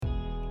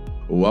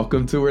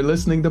Welcome to We're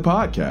Listening to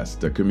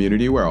Podcast, a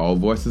community where all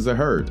voices are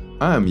heard.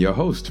 I'm your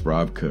host,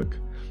 Rob Cook.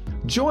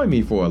 Join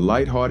me for a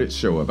lighthearted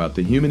show about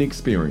the human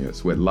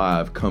experience with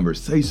live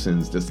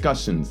conversations,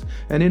 discussions,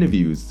 and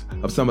interviews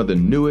of some of the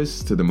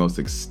newest to the most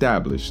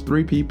established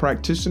 3P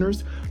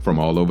practitioners from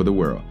all over the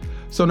world.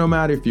 So no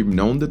matter if you've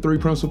known the 3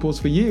 principles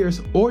for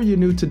years or you're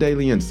new to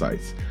Daily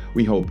Insights,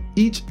 we hope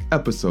each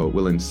episode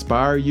will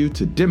inspire you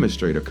to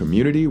demonstrate a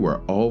community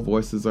where all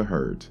voices are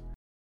heard.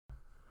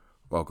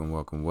 Welcome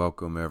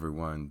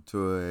everyone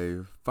to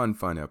a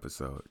fun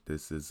episode.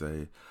 This is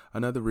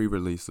another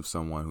re-release of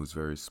someone who's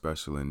very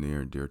special and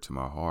near and dear to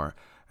my heart,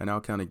 and I'll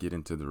kind of get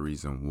into the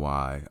reason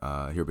why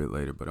here a bit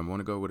later, but I'm going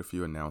to go with a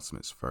few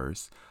announcements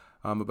first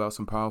about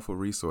some powerful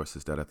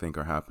resources that I think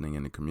are happening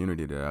in the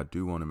community that I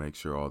do want to make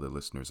sure all the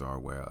listeners are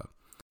aware of.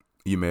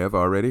 You may have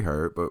already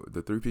heard, but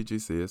the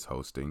 3PGC is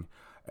hosting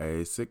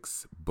a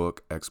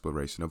 6-book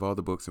exploration of all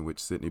the books in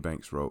which Sydney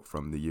Banks wrote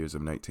from the years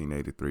of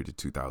 1983 to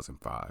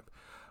 2005.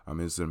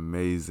 It's an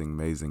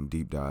amazing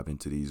deep dive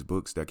into these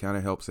books that kind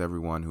of helps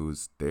everyone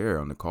who's there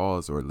on the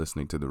calls or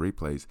listening to the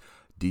replays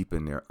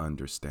deepen their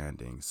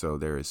understanding. So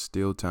there is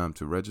still time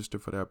to register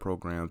for that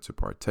program, to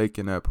partake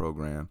in that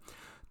program,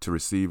 to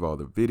receive all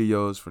the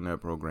videos from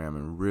that program,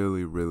 and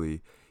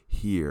really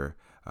hear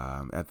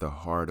at the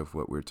heart of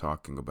what we're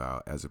talking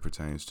about as it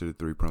pertains to the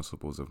 3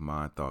 principles of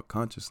mind, thought,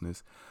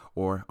 consciousness,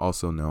 or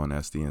also known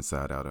as the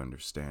Inside Out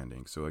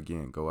Understanding. So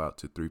again, go out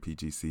to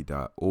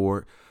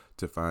 3pgc.org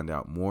to find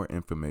out more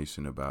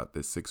information about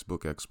this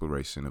 6-book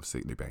exploration of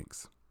Sydney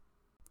Banks.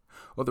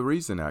 Well, the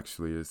reason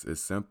actually is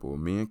simple.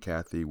 Me and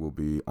Kathy will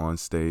be on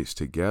stage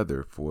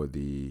together for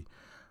the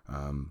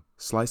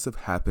Slice of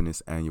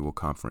Happiness annual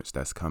conference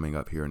that's coming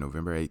up here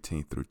November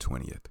 18th through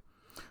 20th.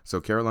 So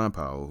Caroline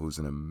Powell, who's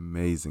an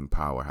amazing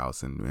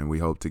powerhouse, and we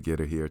hope to get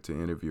her here to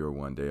interview her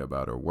one day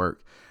about her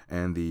work,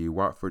 and the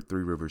Watford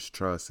Three Rivers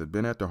Trust have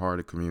been at the heart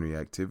of community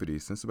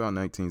activities since about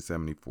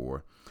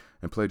 1974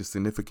 and played a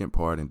significant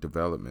part in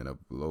development of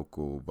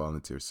local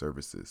volunteer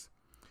services.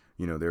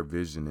 You know, their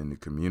vision in the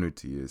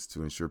community is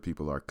to ensure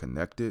people are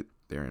connected,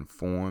 they're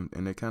informed,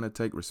 and they kind of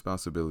take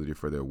responsibility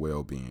for their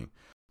well-being.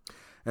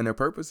 And their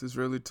purpose is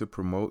really to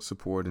promote,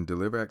 support, and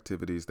deliver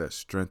activities that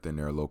strengthen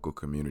their local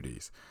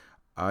communities.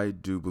 I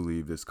do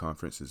believe this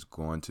conference is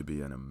going to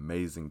be an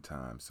amazing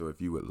time. So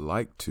if you would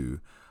like to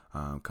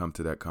come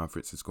to that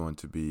conference, it's going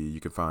to be, you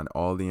can find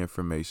all the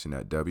information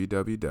at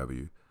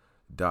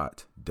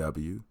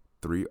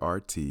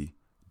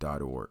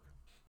www.w3rt.org.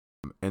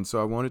 And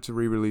so I wanted to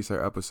re-release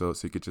our episode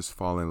so you could just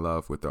fall in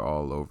love with her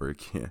all over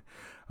again.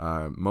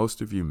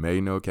 Most of you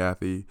may know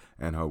Kathy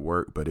and her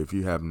work, but if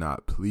you have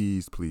not,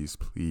 please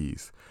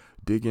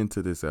dig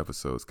into this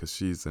episode because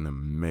she's an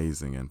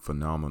amazing and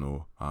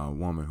phenomenal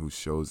woman who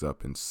shows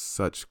up in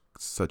such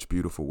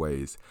beautiful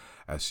ways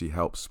as she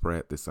helps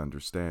spread this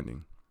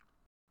understanding.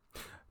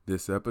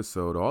 This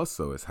episode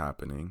also is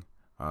happening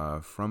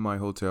from my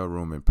hotel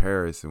room in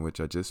Paris, in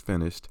which I just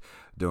finished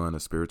doing a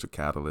spiritual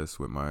catalyst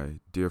with my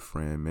dear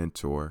friend,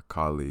 mentor,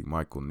 colleague,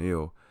 Michael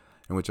Neal,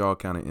 in which all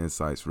kind of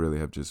insights really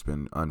have just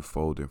been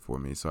unfolding for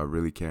me. So I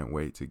really can't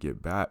wait to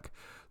get back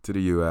to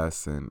the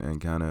U.S.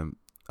 and kind of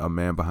a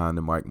man behind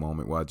the mic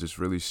moment where I just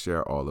really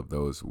share all of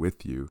those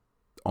with you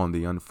on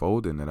the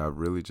unfolding that I've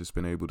really just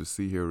been able to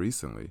see here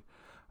recently.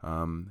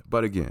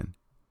 But again,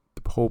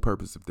 the whole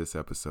purpose of this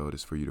episode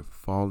is for you to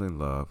fall in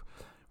love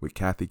with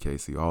Kathy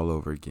Casey all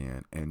over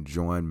again and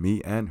join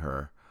me and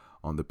her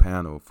on the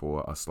panel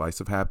for A Slice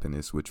of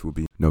Happiness, which will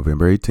be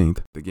November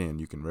 18th. Again,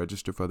 you can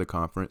register for the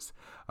conference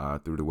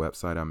through the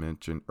website I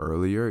mentioned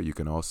earlier. You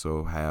can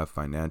also have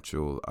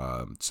financial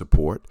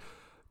support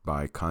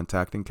by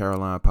contacting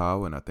Caroline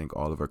Powell, and I think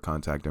all of her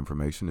contact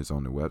information is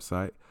on the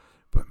website.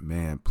 But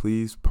man,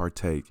 please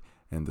partake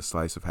in the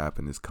Slice of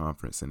Happiness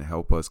conference and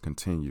help us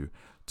continue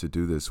to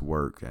do this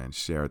work and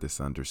share this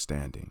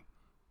understanding.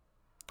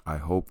 I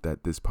hope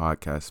that this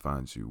podcast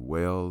finds you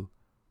well,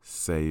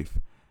 safe,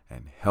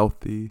 and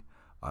healthy.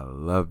 I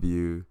love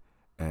you.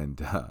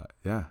 And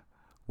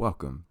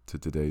welcome to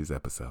today's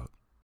episode.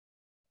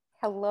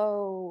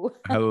 Hello.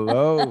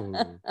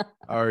 How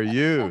are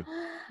you?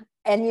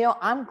 And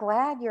I'm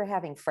glad you're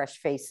having fresh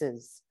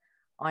faces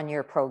on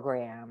your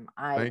program.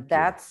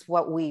 That's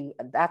what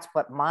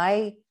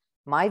my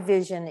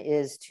vision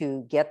is,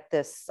 to get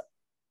this,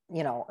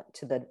 to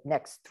the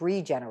next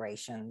 3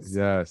 generations.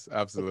 Yes,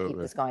 absolutely. To keep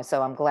this going.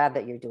 So I'm glad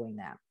that you're doing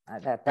that.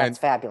 That's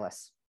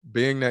fabulous.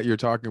 Being that you're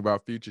talking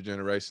about future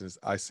generations,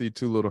 I see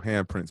 2 little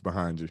handprints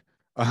behind you.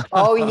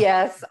 Oh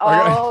yes.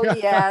 Oh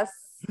yes.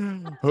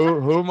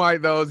 Who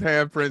might those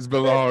handprints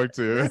belong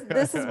to?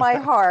 This is my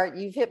heart.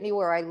 You've hit me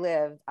where I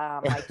live.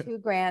 My 2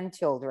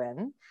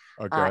 grandchildren,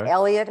 okay.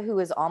 Elliot, who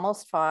is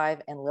almost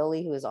 5, and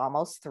Lily, who is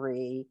almost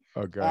 3.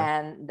 Okay.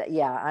 And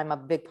I'm a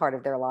big part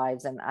of their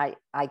lives, and I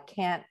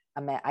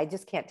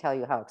just can't tell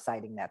you how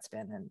exciting that's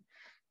been,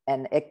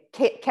 and it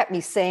kept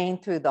me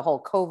sane through the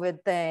whole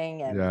COVID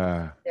thing, and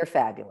they're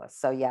fabulous.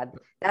 So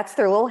that's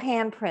their little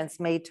handprints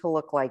made to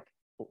look like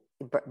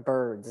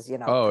birds,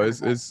 Oh,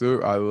 it's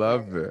I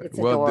love it. It's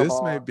well, adorable.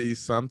 This may be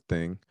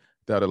something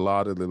that a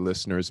lot of the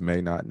listeners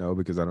may not know,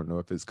 because I don't know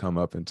if it's come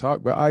up and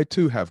talk, but I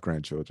too have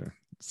grandchildren.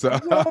 So,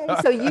 yay.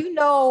 So you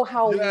know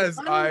how yes,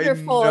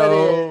 wonderful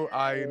it is.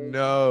 I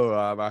know.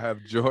 I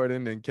have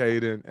Jordan and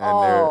Caden, and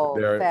Oh,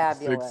 they're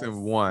 6 and fabulous.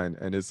 1,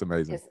 and it's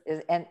amazing.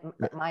 And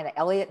mine,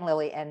 Elliot and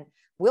Lily, and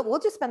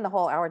we'll just spend the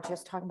whole hour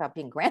just talking about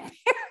being grandparents.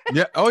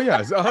 Yeah. Oh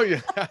yes. Oh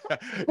yeah.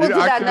 We'll do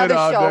that another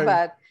show, day.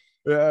 but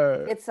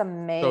Yeah. it's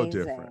amazing. So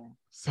different.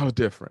 So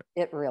different.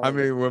 It really. I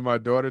mean, when my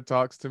daughter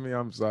talks to me,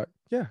 I'm just like,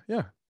 yeah,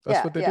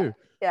 that's what they do.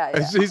 Yeah.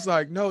 And she's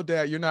like, no,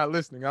 Dad, you're not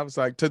listening. I was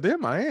like, to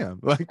them, I am.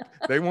 Like,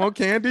 they want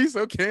candy,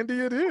 so candy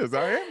it is.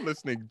 I am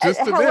listening just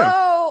to them.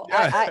 Hello,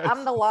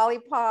 I'm the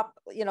lollipop,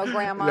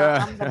 grandma.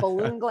 Yeah. I'm the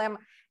balloon grandma.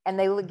 And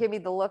they give me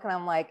the look, and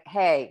I'm like,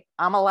 hey,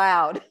 I'm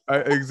allowed.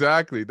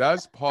 Exactly.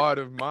 That's part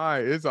of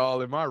it's all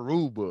in my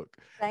rule book.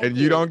 And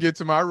you don't get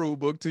to my rule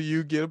book till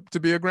you get to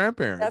be a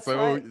grandparent. That's so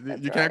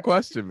right. You can't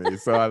question me.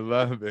 So I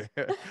love it.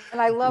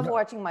 And I love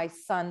watching my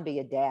son be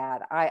a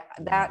dad.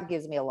 That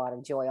gives me a lot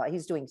of joy.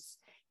 He's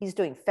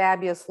doing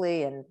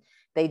fabulously, and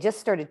they just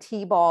started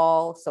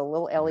T-ball. So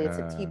little Elliot's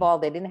at T-ball.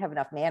 They didn't have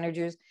enough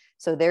managers.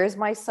 So there's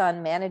my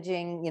son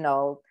managing,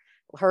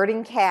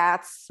 herding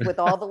cats with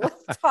all the little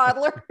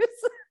toddlers.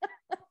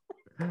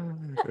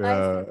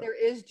 There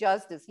is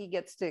justice. He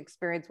gets to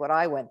experience what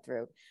I went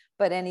through.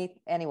 But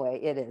anyway,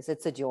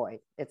 it's a joy.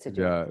 It's a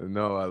joy. Yeah,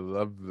 no, I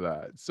love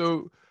that.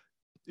 So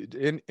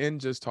in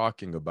just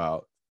talking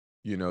about,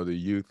 the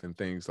youth and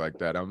things like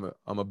that, I'm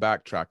a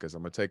backtrack,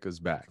 I'm gonna take us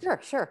back.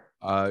 Sure.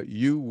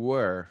 You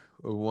were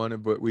one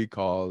of what we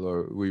call,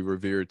 or we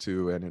revere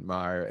to and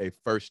admire, a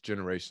first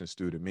generation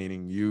student,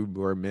 meaning you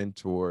were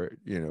mentored,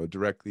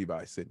 directly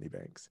by Sydney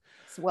Banks.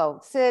 Well,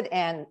 Sid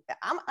and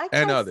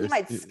others.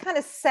 My kind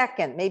of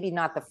second, maybe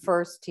not the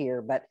first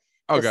tier, but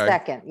the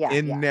second. Yeah.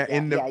 In the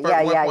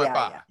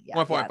 1.5.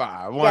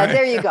 1.5. Yeah,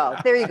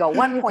 there you go.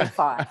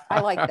 1.5. I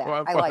like that.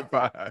 1. I like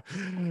that.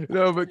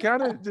 No, but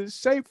kind of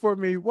just shape for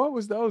me, what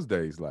was those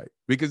days like?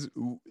 Because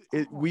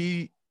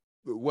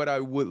what I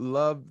would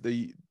love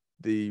the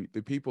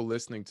people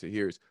listening to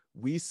hear is,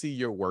 we see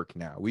your work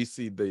now. We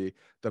see the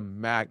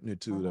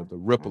magnitude of the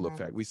ripple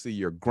effect. We see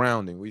your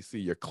grounding. We see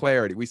your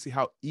clarity. We see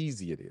how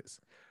easy it is.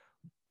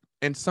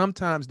 And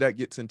sometimes that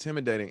gets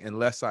intimidating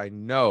unless I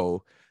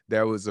know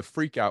there was a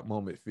freak out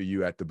moment for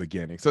you at the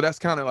beginning. So that's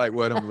kind of like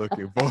what I'm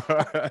looking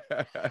for.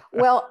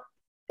 Well,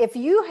 if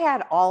you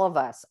had all of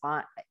us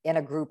in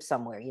a group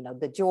somewhere,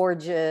 the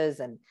Georges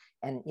and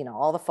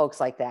all the folks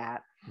like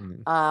that,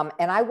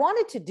 and I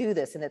wanted to do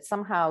this, and it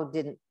somehow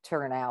didn't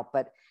turn out,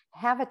 but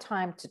have a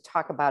time to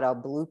talk about our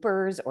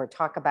bloopers, or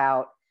talk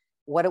about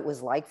what it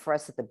was like for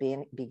us at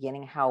the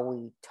beginning, how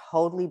we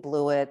totally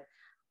blew it,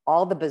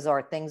 all the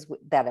bizarre things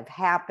that have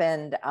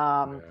happened.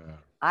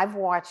 I've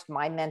watched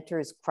my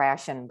mentors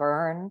crash and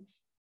burn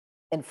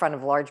in front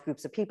of large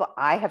groups of people.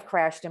 I have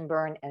crashed and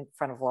burned in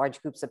front of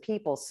large groups of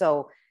people.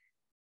 So,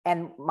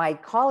 and my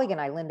colleague and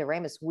I, Linda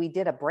Ramus, we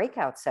did a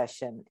breakout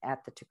session at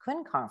the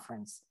Tikkun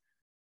conference,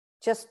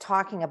 just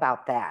talking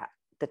about that,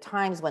 the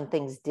times when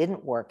things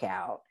didn't work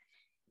out.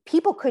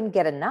 People couldn't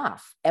get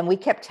enough. And we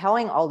kept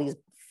telling all these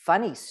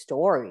funny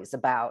stories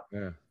about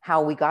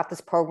how we got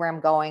this program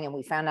going, and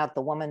we found out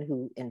the woman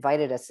who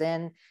invited us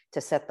in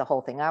to set the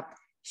whole thing up,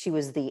 she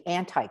was the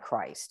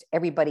Antichrist.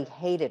 Everybody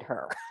hated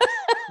her.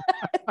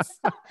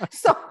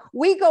 so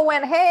we go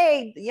in,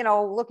 hey,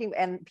 looking,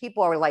 and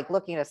people are like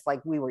looking at us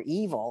like we were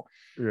evil.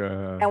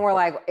 Yeah. And we're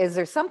like, is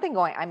there something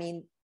going? I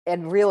mean,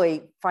 and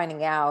really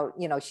finding out,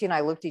 she and I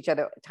looked at each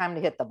other, time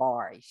to hit the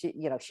bar.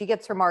 She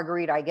gets her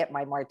margarita, I get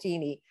my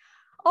martini.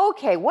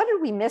 Okay, what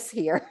did we miss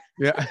here?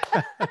 Yeah.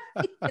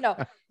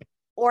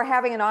 Or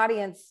having an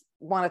audience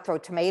want to throw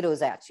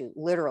tomatoes at you,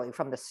 literally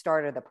from the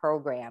start of the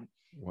program.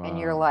 Wow. And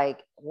you're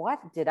like,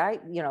 what did I,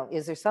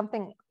 is there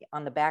something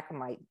on the back of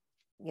my,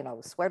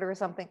 sweater or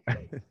something?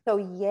 So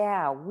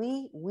yeah,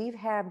 we've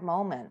had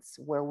moments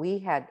where we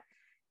had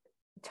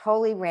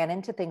totally ran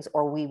into things,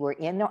 or we were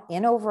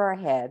in over our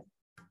head.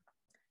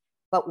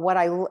 But what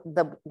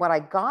I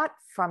got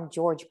from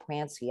George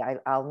Pransky,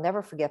 I'll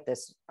never forget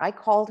this. I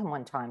called him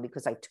one time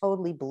because I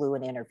totally blew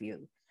an interview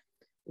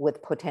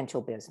with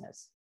potential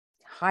business,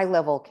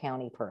 high-level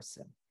county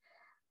person.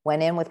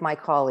 Went in with my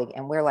colleague,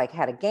 and we're like,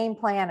 had a game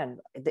plan. And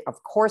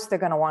of course, they're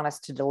going to want us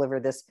to deliver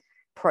this,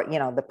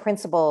 the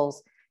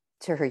principles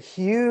to her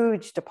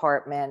huge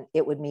department.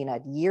 It would mean a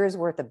year's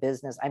worth of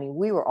business. I mean,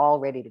 we were all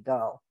ready to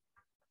go.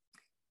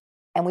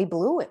 And we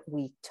blew it.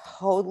 We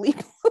totally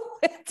blew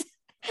it.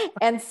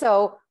 And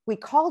so we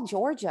called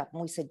George up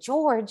and we said,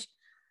 George,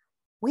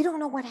 we don't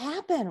know what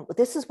happened.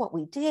 This is what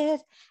we did.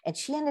 And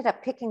she ended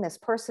up picking this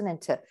person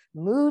into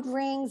mood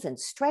rings and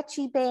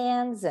stretchy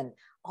bands and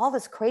all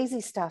this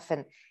crazy stuff,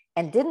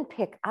 and didn't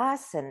pick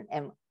us.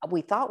 And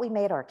we thought we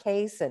made our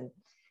case. And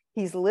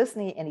he's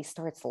listening and he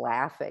starts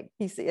laughing.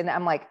 And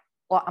I'm like,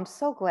 well, I'm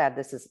so glad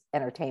this is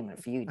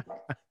entertainment for you.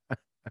 And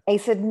he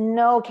said,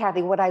 no,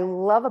 Kathy, what I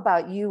love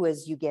about you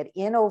is you get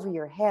in over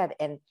your head,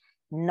 and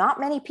not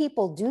many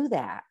people do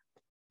that.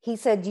 He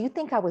said, do you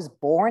think I was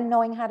born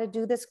knowing how to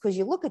do this? Because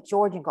you look at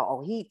George and go,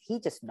 oh, he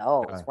just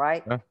knows,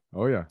 right? Yeah.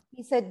 Oh, yeah.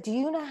 He said, do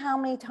you know how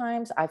many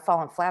times I've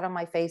fallen flat on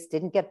my face,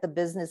 didn't get the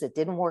business, it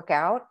didn't work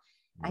out?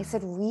 I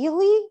said,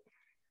 really?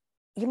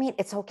 You mean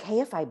it's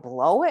okay if I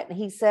blow it? And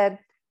he said,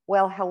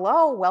 well,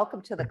 hello,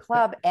 welcome to the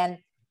club. And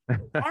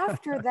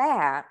after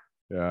that,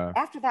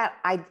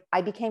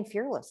 I became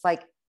fearless.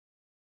 Like,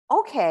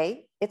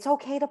 okay, it's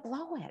okay to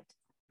blow it.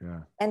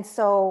 Yeah. And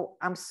so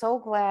I'm so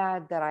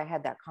glad that I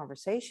had that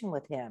conversation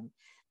with him,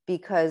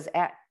 because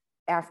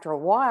after a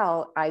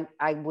while,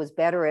 I was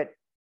better at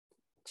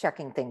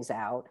checking things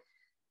out.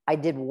 I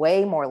did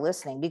way more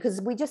listening, because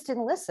we just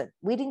didn't listen.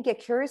 We didn't get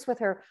curious with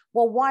her.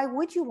 Well, why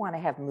would you want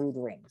to have mood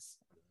rings?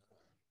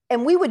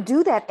 And we would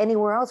do that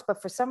anywhere else,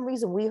 but for some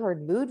reason we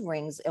heard mood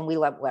rings and we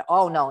went,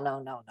 oh, no,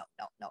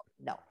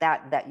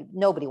 that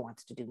nobody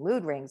wants to do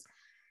mood rings.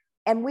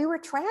 And we were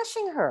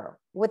trashing her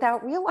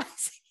without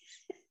realizing.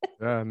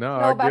 Yeah, no,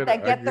 you know, about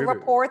that get the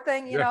rapport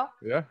thing, you know?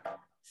 Yeah.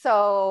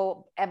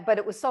 So, but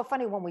it was so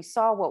funny when we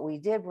saw what we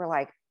did, we're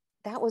like,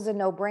 that was a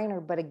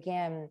no-brainer. But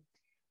again,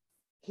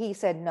 he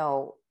said,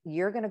 no,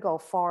 you're going to go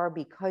far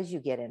because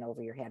you get in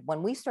over your head.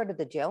 When we started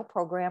the jail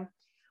program,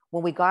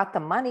 when we got the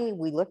money,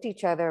 we looked at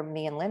each other,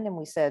 me and Lyndon,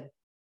 we said,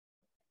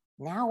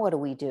 now what do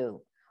we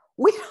do?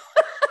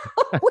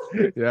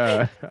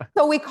 Yeah.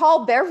 So we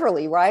called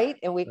Beverly, right?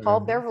 And we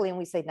called Beverly and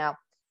we said, now,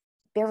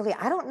 Beverly,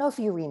 I don't know if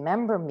you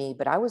remember me,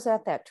 but I was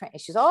at that train.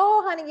 She's,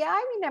 oh, honey, yeah,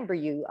 I remember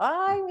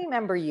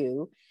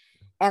you.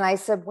 And I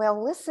said,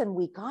 well, listen,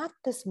 we got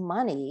this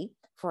money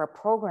for a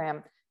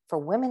program for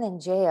women in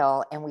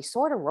jail, and we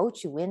sort of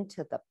wrote you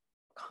into the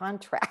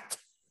contract.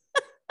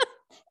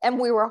 And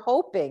we were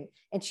hoping,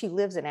 and she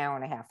lives an hour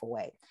and a half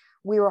away,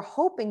 we were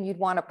hoping you'd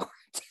want to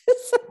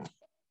participate.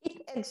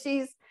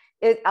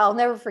 And I'll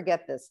never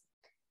forget this.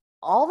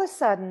 All of a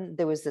sudden,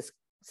 there was this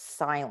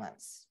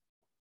silence.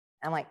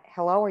 I'm like,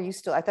 hello, are you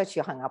still? I thought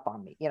she hung up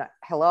on me, you know,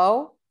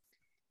 hello.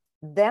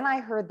 Then I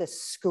heard the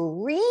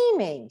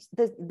screaming,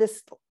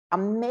 this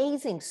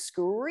amazing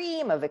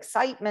scream of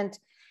excitement.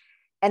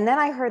 And then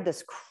I heard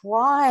this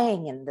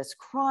crying. And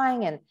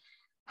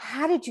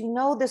how did you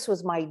know this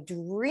was my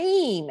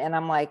dream? And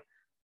I'm like,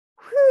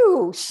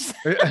 whew.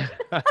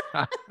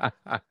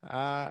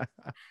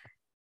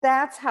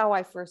 That's how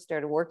I first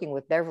started working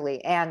with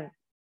Beverly. And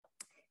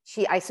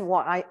I said,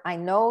 well, I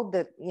know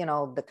that, you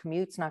know, the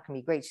commute's not going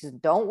to be great. She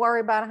said, don't worry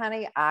about it,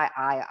 honey.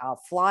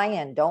 I'll fly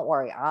in. Don't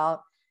worry.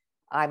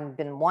 I've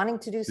been wanting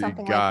to do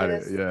something like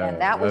this. Yeah. And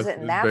that was it.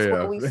 And that's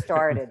where we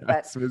started.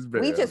 But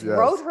we just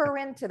wrote her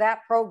into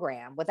that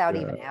program without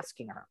even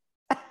asking her.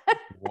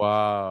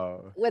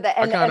 Wow.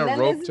 I kind of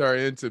roped her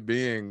into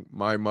being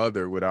my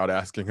mother without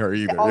asking her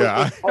either.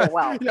 Oh,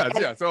 well.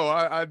 Yeah. So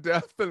I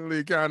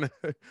definitely kind of.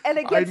 And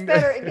it gets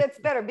better. It gets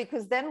better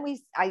because then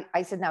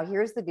I said, now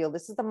here's the deal.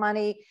 This is the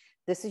money.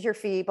 This is your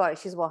fee. But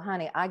she said, well,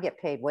 honey, I get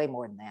paid way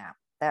more than that.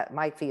 That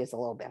my fee is a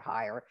little bit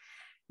higher.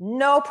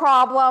 No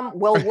problem.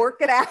 We'll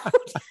work it out.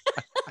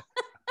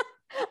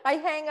 I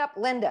hang up.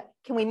 Linda,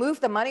 can we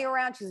move the money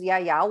around? She says,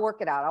 yeah, I'll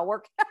work it out.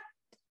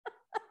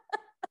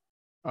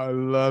 I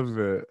love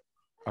it.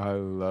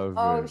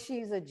 Oh,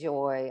 she's a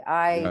joy.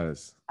 I'm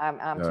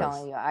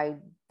telling you,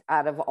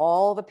 out of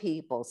all the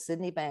people,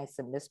 Sydney Banks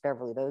and Miss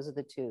Beverly, those are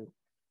the two.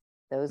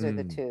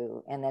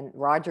 And then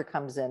Roger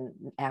comes in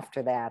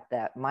after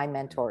that my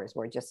mentors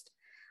were just,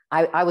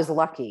 I was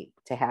lucky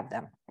to have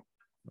them.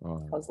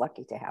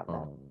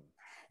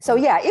 So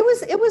yeah,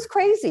 it was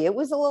crazy. It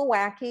was a little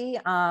wacky.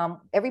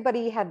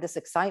 Everybody had this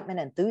excitement,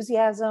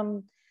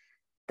 enthusiasm.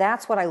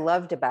 That's what I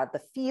loved about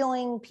the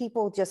feeling.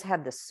 People just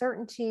had the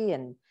certainty,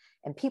 and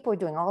people were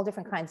doing all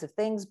different kinds of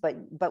things,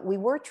 but we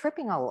were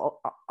tripping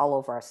all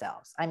over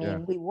ourselves. I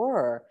mean, we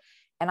were.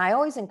 And I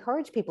always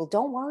encourage people,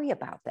 don't worry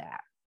about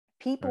that.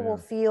 People will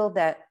feel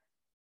that,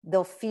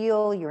 they'll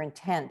feel your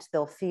intent.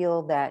 They'll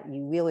feel that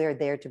you really are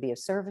there to be of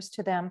service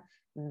to them.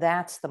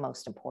 That's the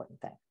most important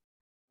thing.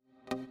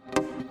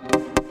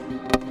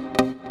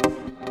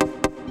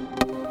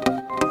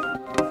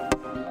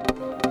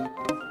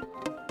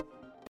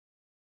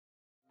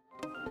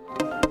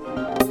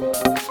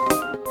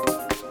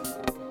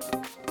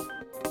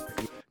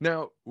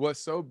 Now,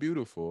 what's so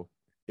beautiful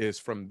is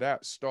from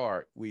that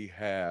start, we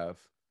have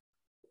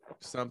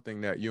something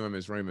that you and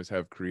Ms. Ramos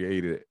have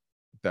created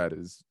that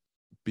is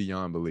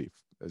beyond belief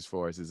as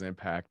far as its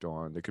impact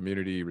on the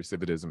community,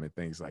 recidivism, and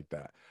things like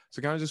that.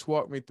 So kind of just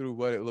walk me through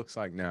what it looks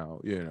like now,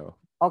 you know.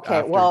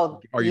 Okay,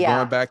 well, are you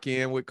going back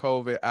in with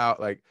COVID out?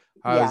 Like,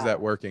 how is that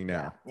working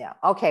now? Yeah.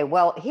 Okay,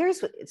 well,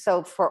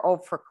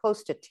 for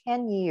close to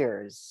 10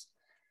 years,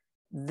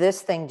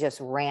 this thing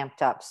just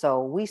ramped up.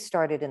 So we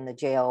started in the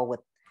jail with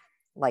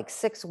like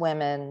 6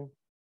 women,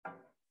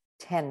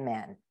 10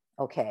 men.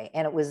 Okay.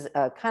 And it was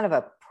kind of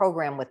a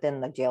program within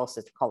the jail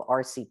system called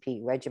RCP,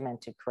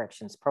 Regimented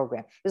Corrections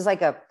Program. It was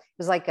like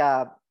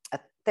a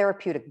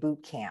therapeutic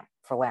boot camp,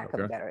 for lack of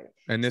a better.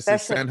 And this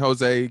is San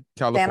Jose,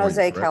 California. San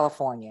Jose,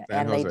 California.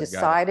 And they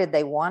decided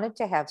they wanted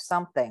to have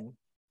something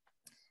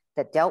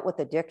that dealt with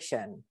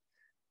addiction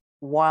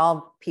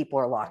while people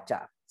are locked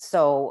up.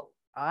 So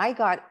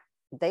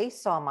they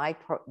saw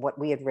what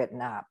we had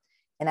written up.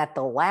 And at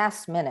the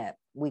last minute,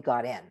 we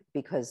got in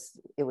because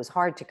it was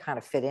hard to kind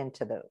of fit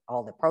into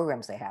all the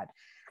programs they had.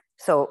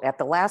 So at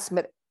the last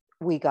minute,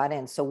 we got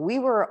in. So we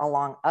were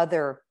along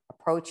other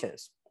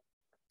approaches,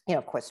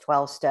 of course,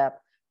 12-step,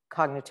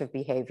 cognitive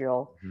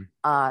behavioral,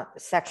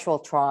 sexual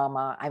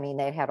trauma. I mean,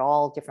 they had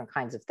all different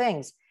kinds of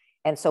things.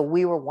 And so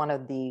we were one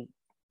of the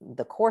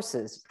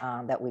courses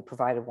that we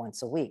provided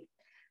once a week.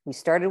 We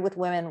started with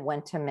women,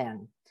 went to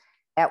men.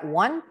 At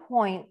one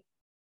point,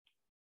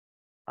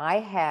 I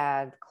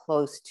had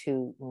close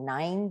to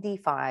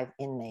 95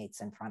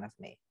 inmates in front of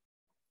me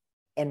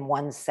in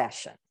one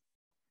session.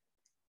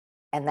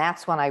 And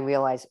that's when I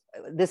realized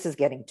this is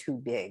getting too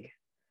big.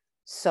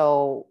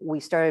 So we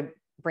started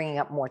bringing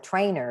up more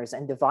trainers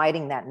and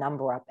dividing that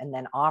number up and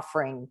then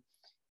offering,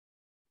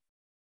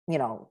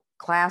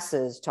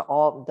 classes to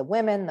all the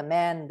women, the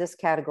men, this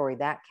category,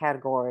 that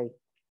category.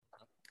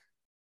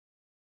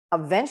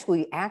 Eventually,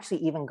 we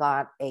actually even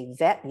got a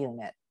vet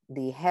unit.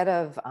 The head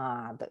of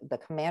the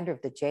commander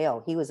of the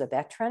jail, he was a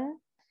veteran,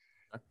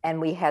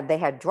 and they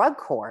had drug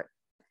court,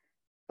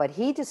 but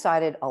he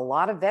decided a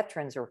lot of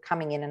veterans were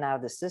coming in and out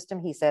of the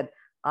system. He said,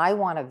 I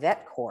want a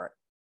vet court.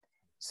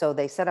 So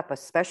they set up a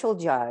special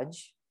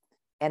judge,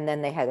 and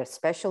then they had a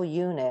special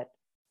unit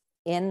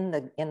in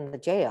the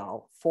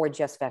jail for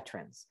just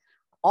veterans,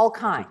 all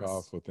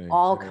kinds,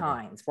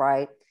 kinds,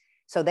 right?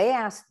 So they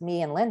asked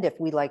me and Linda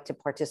if we'd like to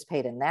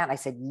participate in that. I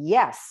said,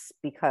 yes,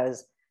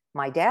 because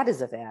my dad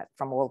is a vet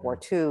from World War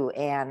II,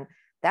 and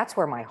that's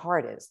where my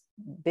heart is,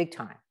 big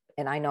time.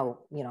 And I know,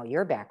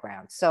 your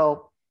background.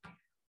 So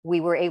we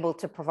were able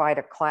to provide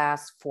a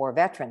class for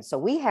veterans. So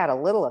we had a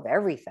little of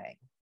everything.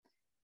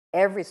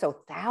 So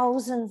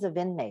thousands of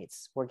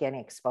inmates were getting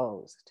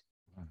exposed.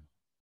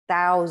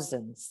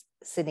 Thousands.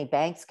 Sydney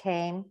Banks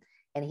came,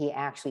 and he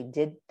actually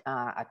did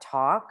a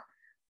talk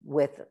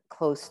with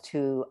close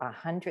to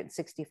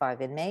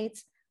 165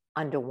 inmates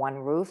under one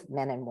roof,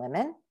 men and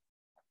women.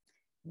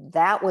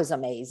 That was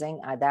amazing.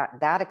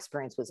 That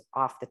experience was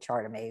off the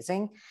chart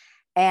amazing.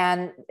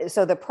 And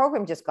so the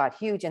program just got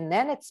huge, and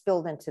then it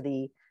spilled into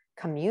the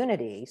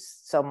community.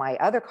 So my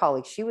other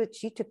colleague,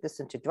 she took this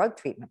into drug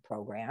treatment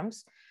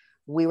programs.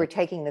 We were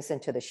taking this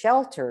into the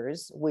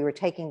shelters. We were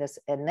taking this.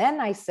 And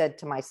then I said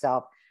to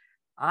myself,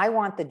 I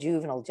want the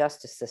juvenile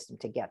justice system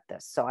to get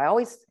this. So I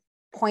always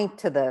point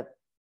to the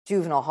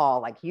juvenile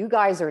hall, like, you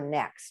guys are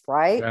next,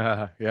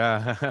 right?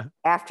 Yeah.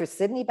 After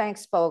Sydney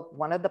Banks spoke,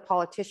 one of the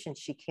politicians,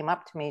 she came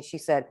up to me and she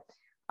said,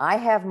 I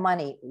have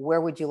money.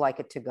 Where would you like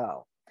it to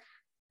go?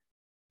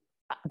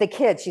 The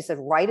kids, she said,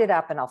 write it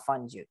up and I'll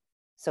fund you.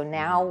 So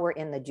now we're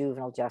in the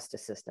juvenile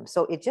justice system.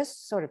 So it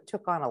just sort of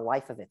took on a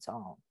life of its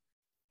own.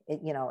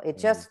 It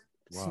just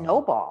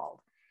snowballed.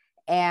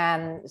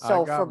 And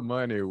so I got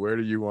money. Where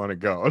do you want to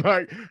go?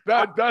 Like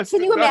that's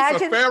can you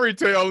that's imagine? A fairy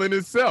tale in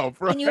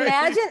itself, right? Can you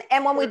imagine?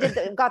 And when we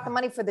got the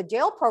money for the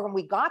jail program,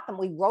 we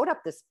wrote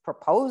up this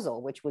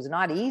proposal, which was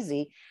not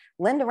easy.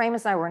 Linda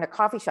Ramos and I were in a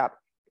coffee shop,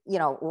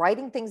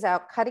 writing things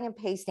out, cutting and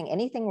pasting,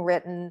 anything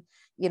written,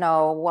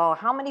 well,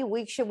 how many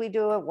weeks should we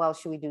do it? Well,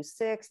 should we do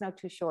 6? No,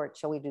 too short.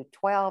 Shall we do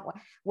 12?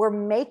 We're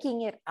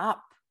making it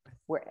up.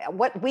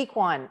 What week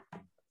 1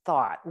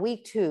 thought,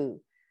 week 2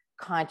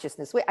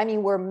 consciousness.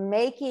 We're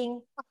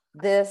making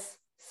this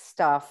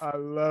stuff. I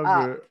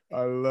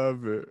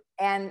love it.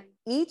 And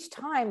each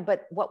time,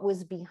 but what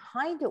was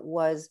behind it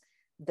was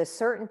the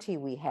certainty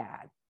we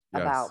had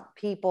about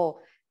people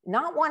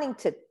not wanting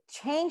to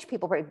change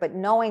people, but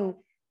knowing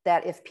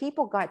that if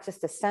people got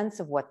just a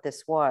sense of what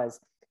this was,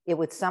 it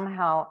would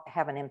somehow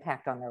have an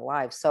impact on their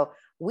lives. So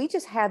we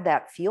just had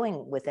that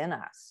feeling within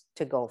us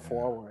to go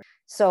forward.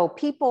 So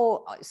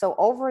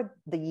over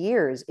the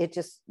years, it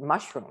just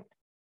mushroomed.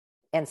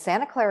 And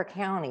Santa Clara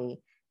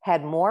County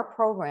had more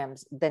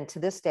programs than to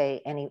this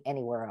day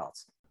anywhere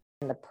else.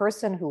 And the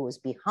person who was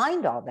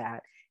behind all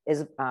that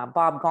is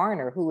Bob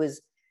Garner, who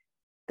is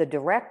the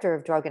director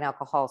of Drug and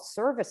Alcohol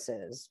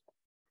Services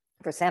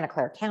for Santa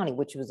Clara County,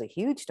 which was a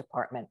huge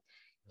department.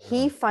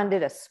 He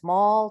funded a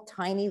small,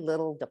 tiny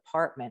little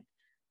department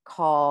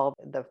called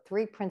the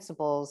Three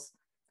Principles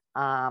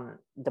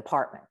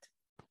Department.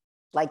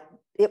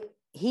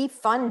 He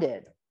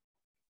funded,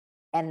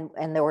 and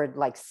there were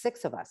like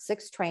 6 of us,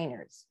 6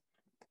 trainers.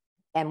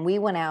 And we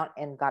went out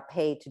and got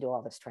paid to do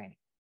all this training.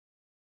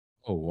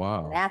 Oh,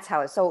 wow. And that's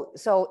how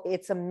so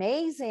it's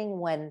amazing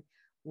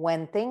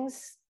when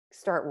things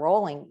start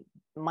rolling,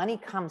 money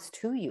comes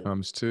to you. It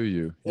comes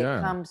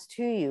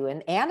to you.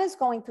 And Anna's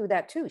going through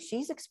that too.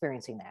 She's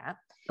experiencing that.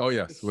 Oh,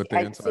 yes. With the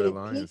Inside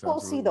Alliance. People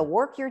see the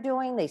work you're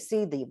doing. They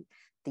see the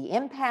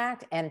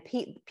impact, and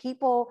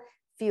people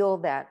feel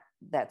that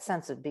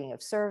sense of being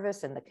of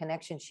service and the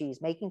connection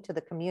she's making to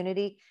the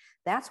community.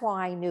 That's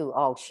why I knew,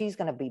 she's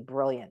going to be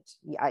brilliant.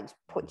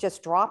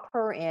 Just drop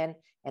her in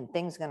and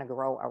things going to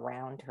grow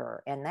around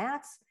her. And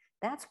that's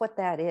what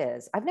that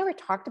is. I've never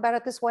talked about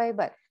it this way,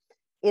 but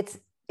it's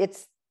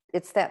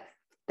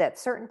that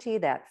certainty,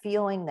 that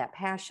feeling, that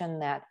passion,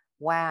 that,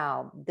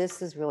 wow,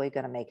 this is really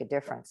going to make a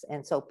difference.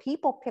 And so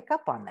people pick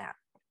up on that.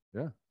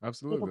 Yeah,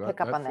 absolutely. People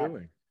pick up on that.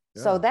 Feeling.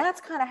 Yeah. So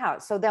that's kind of how.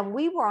 So then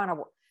we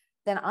were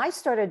then I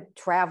started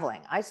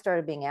traveling. I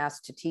started being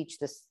asked to teach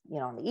this,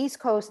 on the East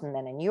Coast and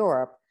then in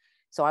Europe.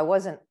 So I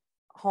wasn't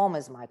home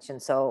as much.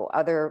 And so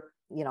I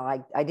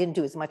didn't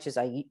do as much as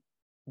I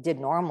did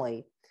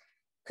normally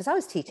because I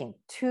was teaching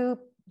 2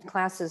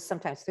 classes,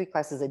 sometimes 3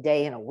 classes a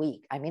day in a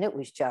week. I mean, it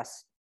was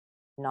just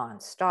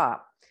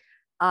nonstop.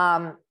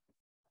 And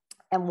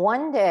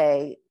one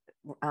day,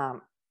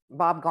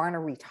 Bob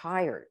Garner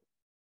retired,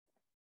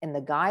 and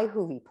the guy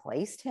who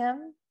replaced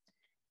him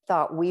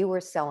thought we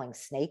were selling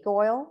snake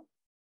oil.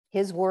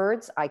 His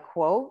words, I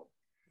quote,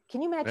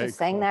 can you imagine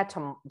saying that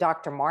to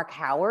Dr. Mark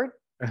Howard,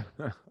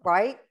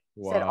 right?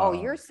 Wow. Said, oh,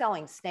 you're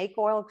selling snake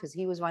oil, because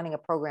he was running a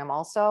program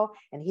also.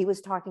 And he was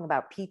talking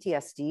about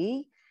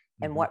PTSD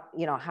and what,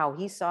 how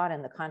he saw it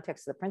in the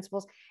context of the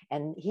principles.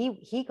 And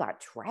he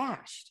got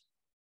trashed,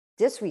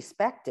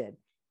 disrespected,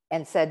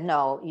 and said,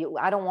 no,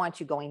 I don't want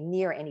you going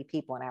near any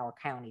people in our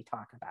county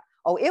talking about.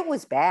 Oh, it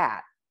was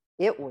bad.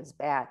 It was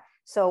bad.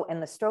 So in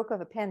the stroke of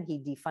a pen, he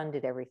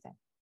defunded everything.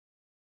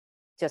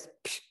 Just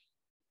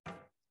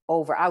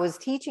over. I was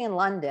teaching in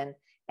London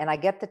and I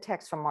get the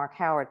text from Mark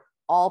Howard,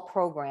 all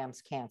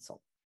programs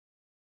canceled.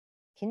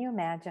 Can you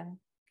imagine?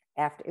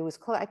 After it was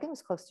close, I think it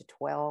was close to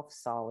 12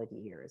 solid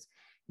years.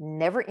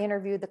 Never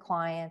interviewed the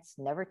clients,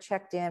 never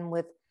checked in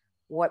with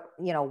what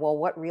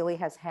really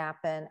has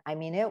happened. I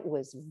mean, it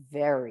was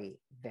very,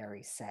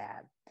 very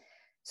sad.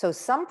 So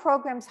some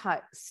programs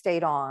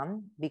stayed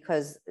on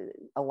because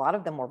a lot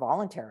of them were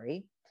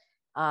voluntary.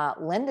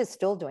 Linda's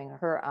still doing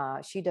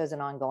she does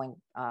an ongoing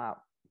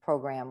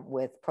program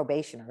with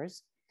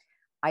probationers.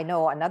 I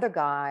know another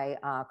guy,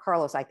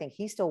 Carlos, I think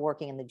he's still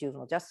working in the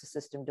juvenile justice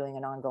system, doing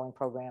an ongoing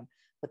program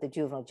with the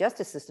juvenile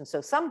justice system.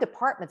 So some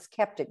departments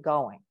kept it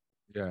going.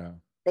 Yeah.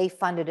 They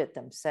funded it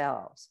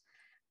themselves.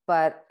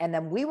 And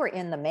then we were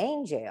in the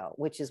main jail,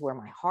 which is where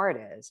my heart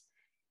is.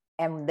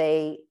 And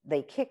they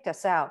kicked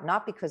us out,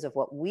 not because of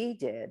what we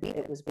did.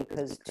 It was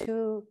because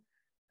 2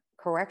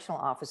 correctional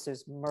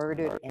officers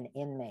murdered an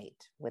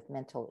inmate with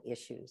mental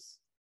issues.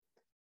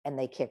 And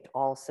they kicked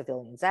all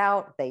civilians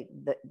out.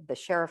 The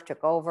sheriff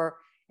took over.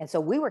 And so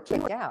we were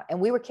kicked out. And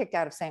we were kicked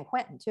out of San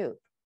Quentin too.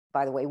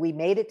 By the way, we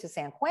made it to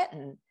San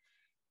Quentin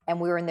and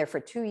we were in there for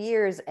 2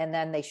 years. And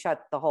then they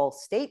shut the whole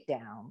state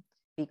down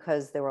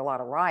because there were a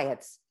lot of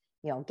riots,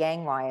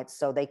 gang riots.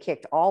 So they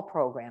kicked all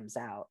programs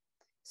out.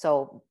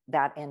 So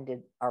that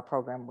ended our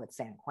program with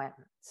San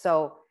Quentin.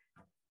 So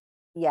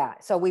yeah,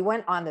 so we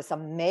went on this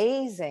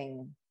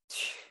amazing,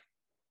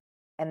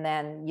 and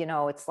then,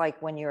 it's like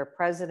when you're a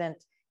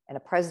president and a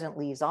president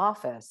leaves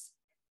office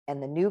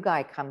and the new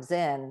guy comes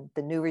in,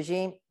 the new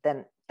regime,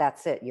 then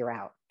that's it, you're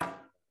out.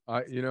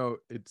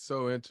 It's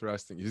so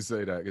interesting you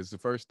say that, because the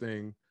first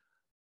thing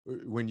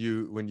when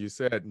you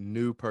said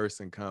new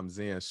person comes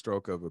in,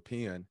 stroke of a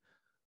pen,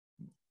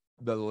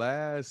 the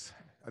last,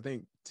 I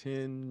think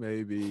 10,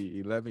 maybe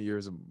 11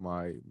 years of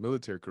my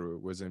military career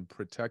was in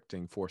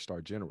protecting 4-star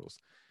generals.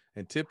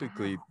 And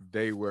typically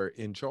they were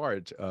in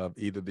charge of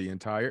either the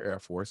entire Air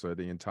Force or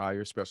the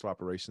entire Special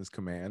Operations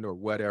Command or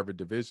whatever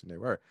division they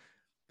were.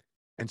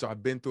 And so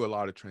I've been through a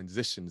lot of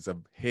transitions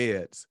of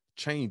heads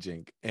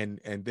changing and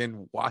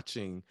then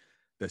watching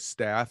the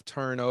staff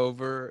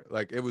turnover.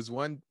 Like, it was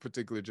one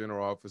particular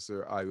general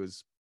officer I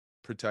was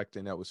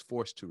protecting that was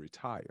forced to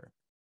retire.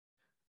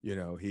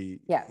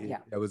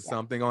 There was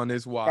something on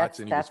his watch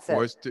and he was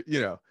forced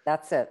to,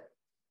 That's it.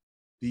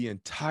 The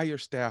entire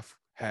staff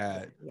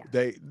had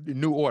they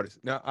new orders.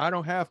 Now I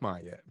don't have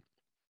mine yet.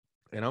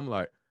 And I'm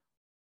like,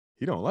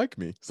 he don't like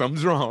me.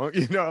 Something's wrong,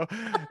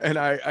 And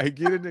I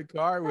get in the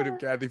car with him,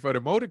 Kathy, for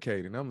the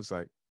motorcade. And I'm just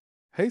like,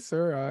 hey,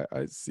 sir,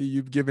 I see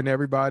you've given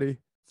everybody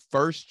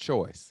first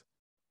choice.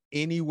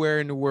 Anywhere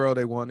in the world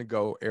they want to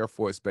go, Air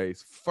Force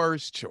Base,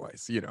 first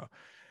choice,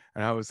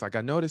 And I was like,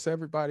 I noticed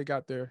everybody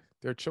got their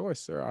choice,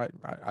 sir.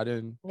 I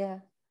didn't. Yeah.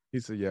 He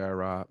said, yeah,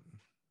 Rob.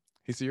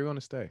 He said, you're going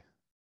to stay.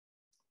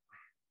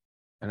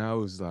 And I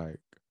was like,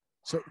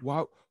 so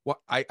why?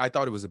 I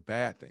thought it was a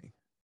bad thing.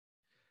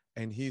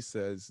 And he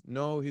says,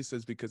 no, he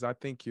says, because I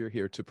think you're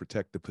here to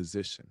protect the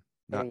position,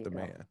 not the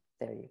man.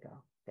 There you go.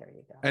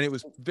 And it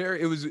was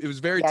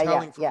very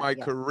telling for my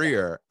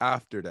career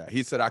after that.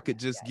 He said, I could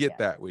just get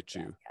that with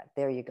you.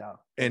 There you go.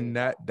 And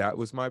that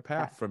was my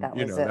path from,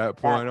 that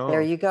point on.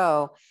 There you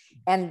go.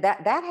 And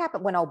that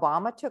happened when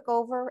Obama took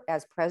over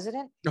as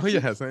president. Oh,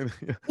 yes.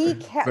 He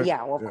kept,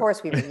 of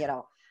course we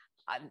were,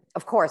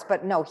 of course,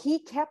 but no, he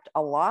kept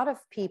a lot of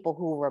people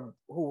who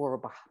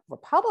were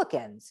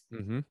Republicans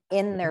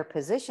in their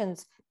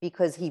positions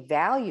because he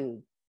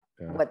valued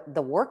what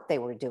the work they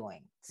were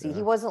doing. See,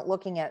 he wasn't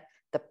looking at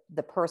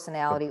the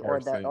personality or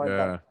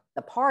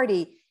the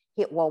party.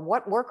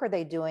 What work are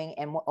they doing?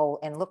 And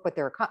look what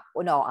they're.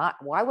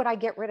 Why would I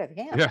get rid of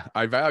him? Yeah,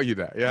 I value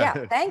that.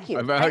 Yeah, thank you.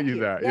 I value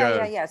that.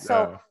 Yeah.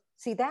 So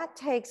see, that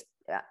takes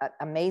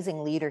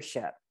amazing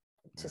leadership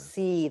to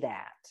see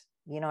that.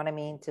 You know what I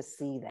mean? To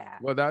see that.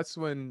 Well, that's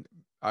when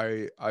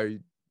I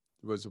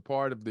was a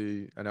part of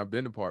and I've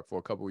been a part for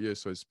a couple of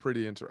years, so it's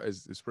pretty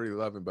it's pretty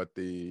loving. But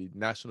the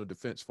National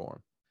Defense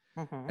Forum,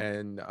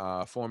 And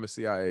former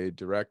CIA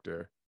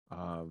director,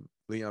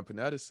 Leon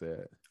Panetta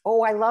said,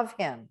 oh, I love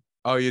him.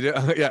 Oh, you did?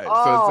 Yeah.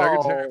 So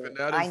Secretary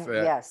Panetta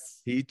said,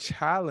 yes, he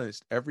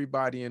challenged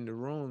everybody in the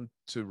room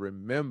to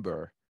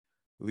remember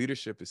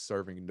leadership is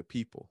serving the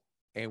people,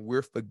 and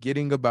we're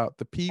forgetting about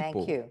the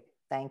people.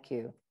 Thank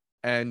you.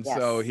 And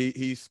so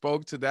he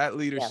spoke to that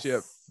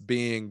leadership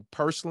being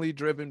personally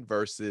driven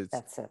versus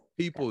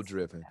people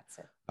driven.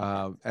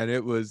 And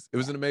it was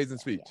an amazing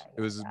speech.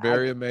 It was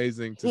very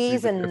amazing to see.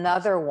 He's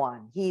another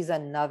one.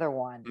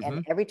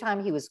 And every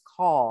time he was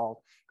called,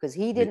 because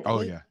he didn't.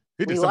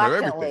 He did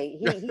reluctantly.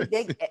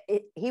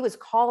 He was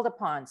called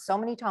upon so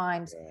many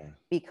times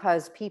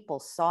because people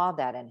saw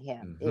that in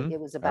him. It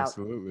was about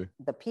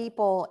the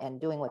people and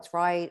doing what's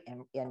right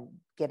and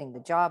getting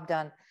the job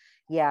done.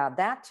 Yeah,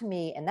 that to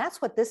me, and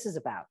that's what this is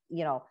about.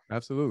 You know,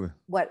 absolutely.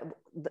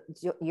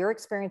 Your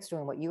experience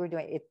doing what you were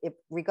doing,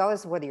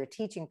 regardless of whether you're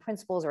teaching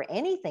principles or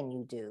anything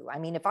you do. I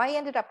mean, if I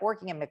ended up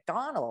working at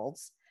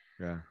McDonald's,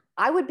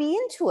 I would be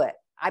into it.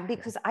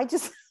 Because I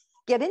just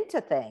get into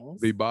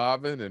things. Be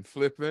bobbing and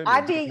flipping.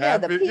 I'd be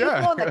the people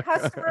and the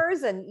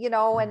customers, and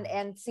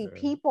and see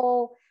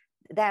people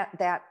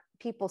that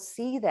people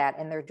see that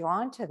and they're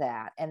drawn to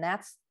that, and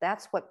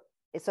that's what.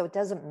 So it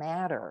doesn't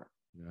matter.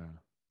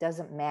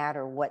 Doesn't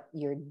matter what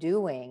you're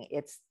doing,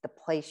 it's the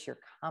place you're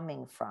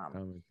coming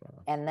from.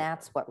 And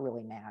that's what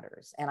really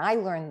matters. And I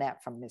learned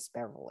that from Miss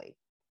Beverly,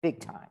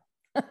 big time.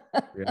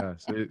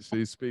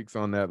 She speaks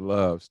on that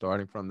love,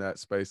 starting from that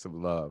space of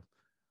love.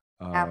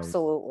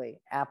 Absolutely.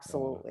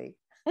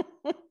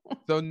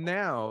 So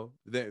now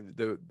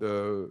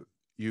the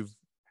you've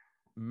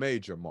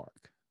made your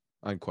mark,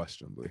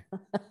 unquestionably.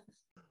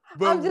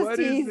 But I'm just what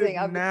teasing.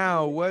 is it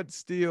now? What's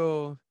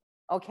still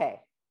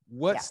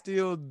What's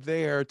still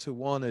there to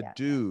want to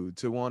do,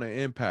 to want to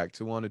impact,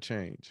 to want to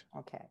change?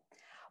 Okay.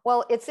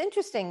 Well, it's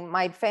interesting.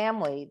 My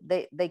family,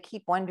 they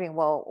keep wondering,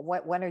 well,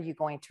 when are you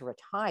going to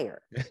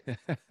retire?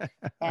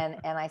 and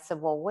I said,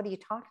 well, what are you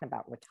talking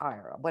about,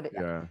 retire?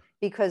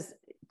 Because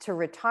to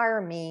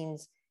retire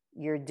means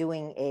you're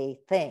doing a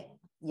thing,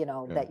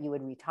 that you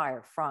would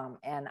retire from.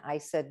 And I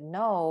said,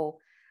 no,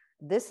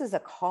 this is a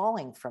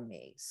calling for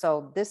me.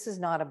 So this is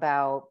not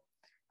about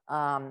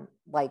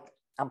like,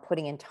 I'm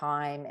putting in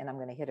time and I'm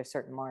going to hit a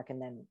certain mark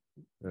and then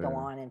go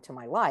on into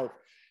my life.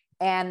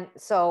 And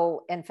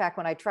so, in fact,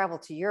 when I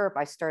traveled to Europe,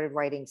 I started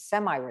writing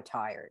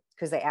semi-retired,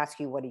 because they ask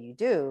you, what do you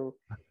do?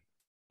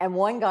 And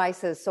one guy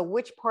says, so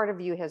which part of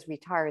you has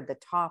retired, the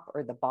top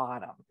or the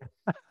bottom?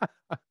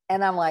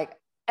 And I'm like,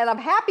 and I'm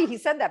happy he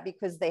said that,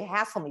 because they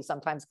hassle me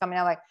sometimes coming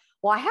out like,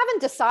 well, I haven't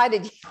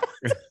decided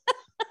yet.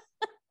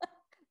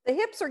 The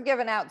hips are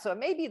given out, so it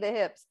may be the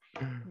hips.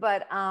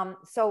 But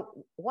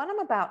so what I'm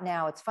about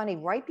now, it's funny,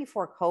 right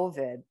before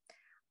COVID,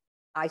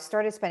 I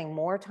started spending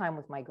more time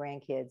with my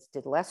grandkids,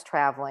 did less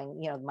traveling,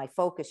 my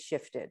focus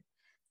shifted.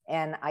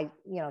 And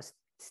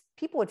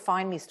people would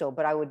find me still,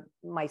 but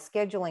my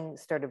scheduling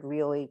started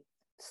really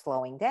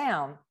slowing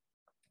down,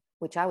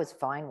 which I was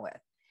fine with.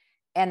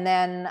 And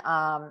then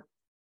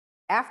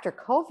after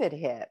COVID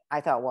hit,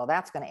 I thought, well,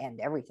 that's going to end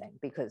everything,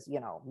 because,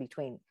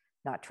 between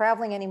not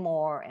traveling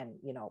anymore and,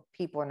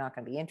 people are not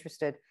going to be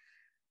interested.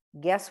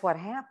 Guess what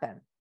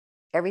happened?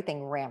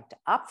 Everything ramped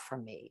up for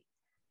me.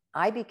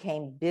 I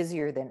became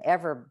busier than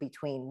ever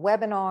between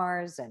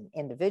webinars and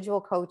individual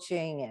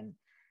coaching and,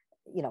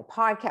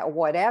 podcast,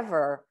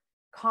 whatever,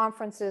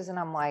 conferences. And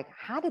I'm like,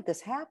 how did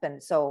this happen?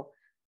 So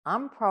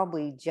I'm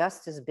probably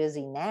just as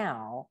busy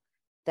now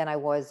than I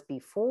was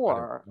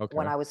before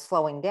when I was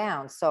slowing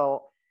down.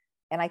 So,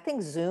 and I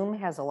think Zoom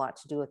has a lot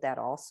to do with that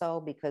also,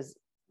 because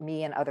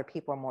me and other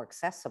people are more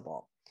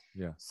accessible.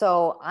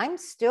 So I'm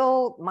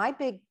still, my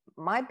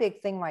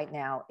big thing right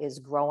now is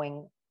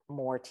growing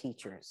more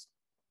teachers.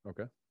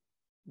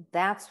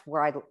 That's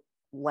where I'd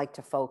like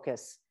to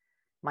focus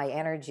my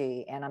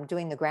energy. And I'm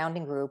doing the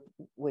grounding group,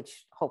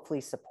 which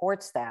hopefully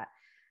supports that.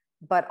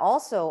 But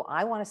also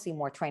I want to see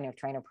more trainer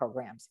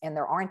programs, and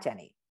there aren't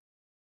any.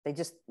 They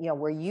just,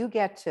 where you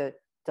get to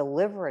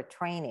deliver a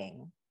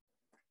training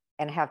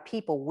and have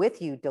people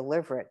with you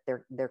deliver it.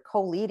 They're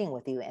co-leading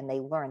with you and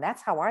they learn.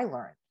 That's how I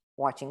learned,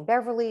 watching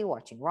Beverly,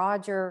 watching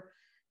Roger,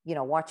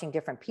 watching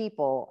different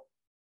people,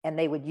 and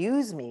they would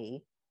use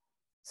me.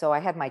 So I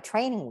had my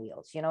training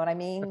wheels, you know what I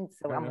mean?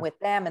 So I'm with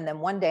them. And then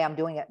one day I'm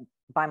doing it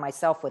by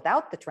myself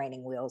without the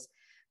training wheels,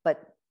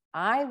 but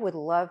I would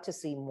love to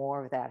see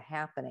more of that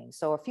happening.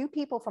 So a few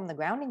people from the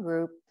grounding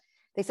group,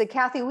 they said,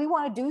 Kathy, we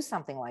want to do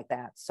something like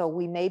that. So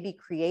we may be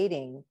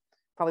creating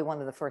probably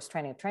one of the first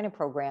training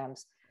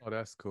programs. Oh,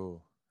 that's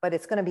cool. But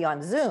it's going to be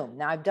on Zoom.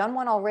 Now, I've done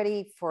one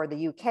already for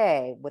the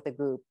UK with a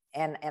group.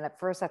 And at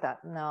first I thought,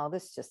 no,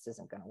 this just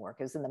isn't going to work.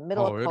 It was in the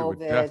middle of COVID. It would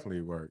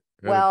definitely work.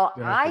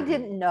 I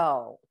didn't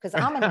know, because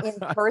I'm an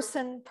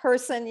in-person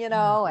person, and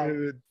it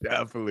would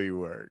definitely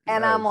work.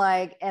 And I'm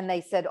like, and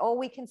they said, oh,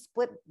 we can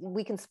split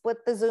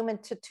the Zoom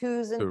into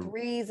 2s and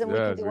 3s, and we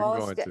can do all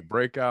this. Going to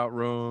breakout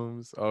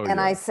rooms.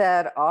 I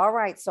said, all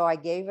right. So I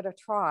gave it a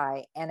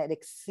try, and it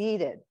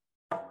exceeded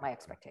my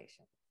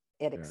expectation.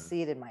 It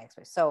exceeded my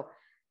expectation. So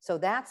So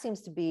that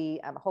seems to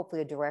be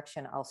hopefully a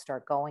direction I'll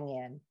start going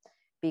in,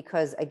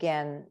 because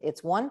again,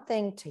 it's one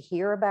thing to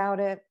hear about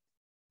it.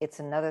 It's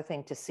another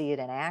thing to see it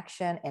in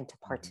action and to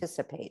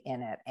participate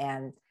in it.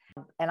 And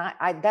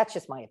I that's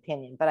just my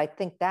opinion, but I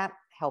think that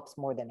helps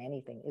more than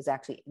anything, is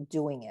actually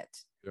doing it.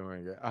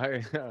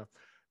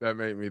 That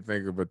made me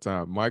think of a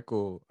time.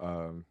 Michael,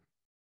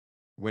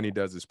 when he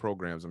does his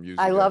programs, I'm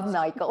usually I love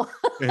Michael.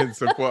 in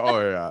support.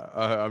 Oh yeah,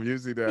 I'm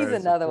usually there. He's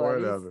in another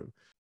support one. of him.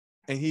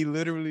 And he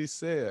literally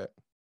said,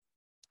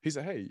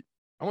 "Hey,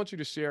 I want you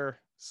to share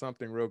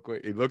something real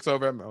quick." He looks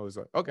over at me. I was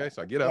like, "Okay,"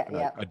 so I get up and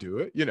I do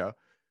it, you know.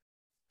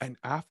 And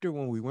after,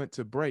 when we went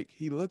to break,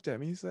 he looked at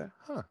me. He said,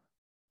 "Huh?"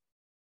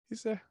 He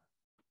said,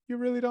 "You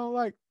really don't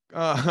like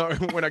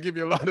when I give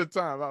you a lot of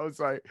time." I was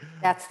like,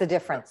 that's the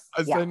difference.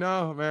 I said,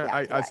 "No, man."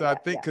 I said, "I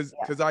think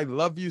because I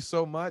love you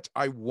so much,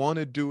 I want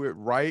to do it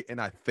right,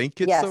 and I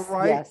think it's so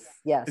right."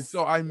 Yes. And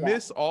so I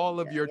miss all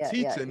of your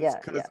teachings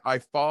because I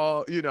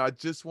fall, you know, I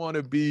just want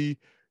to be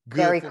good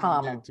very for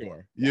common my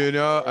mentor. You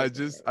know, I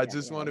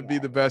just want to be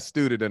the best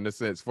student in a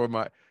sense for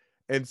my.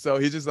 And so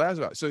he just laughs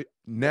about it. So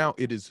now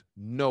it is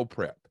no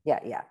prep. No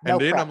and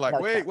then prep, I'm like,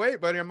 wait,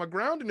 buddy, my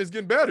grounding is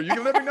getting better. You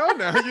can let me know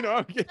now, you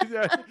know.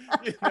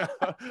 You know?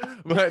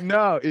 But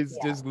no, it's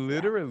just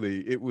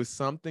literally, it was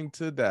something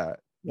to that.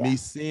 Me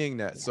seeing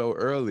that so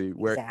early,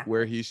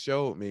 where he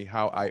showed me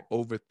how I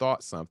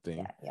overthought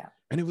something.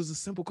 And it was a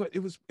simple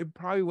question. It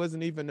probably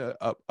wasn't even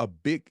a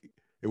big.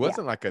 It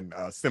wasn't like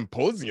a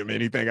symposium,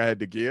 anything I had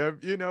to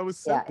give, you know, it was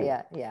simple.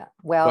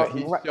 Well, but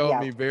he showed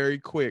me very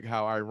quick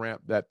how I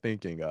ramped that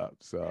thinking up.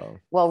 So,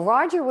 well,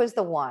 Roger was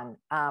the one.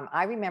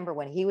 I remember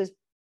when he was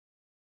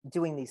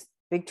doing these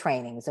big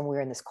trainings and we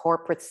were in this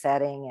corporate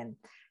setting, and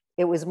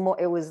it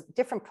was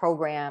different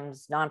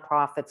programs,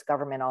 nonprofits,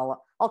 government,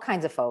 all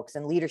kinds of folks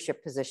in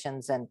leadership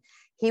positions. And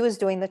he was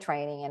doing the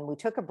training, and we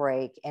took a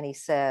break, and he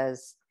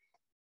says,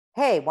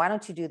 "Hey, why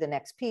don't you do the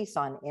next piece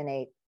on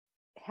innate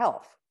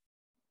health?"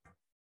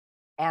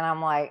 And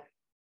I'm like,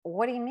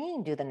 "What do you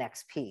mean, do the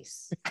next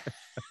piece?"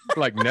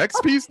 Like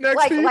next piece,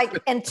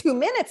 like in 2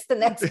 minutes, the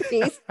next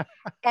piece.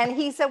 And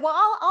he said, "Well,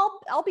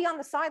 I'll be on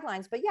the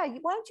sidelines, but yeah,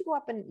 why don't you go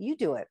up and you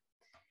do it?"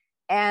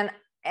 And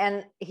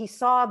he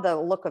saw the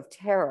look of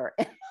terror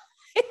in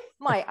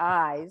my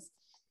eyes,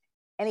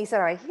 and he said,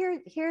 "All right,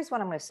 here's what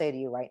I'm going to say to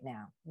you right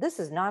now. This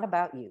is not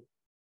about you.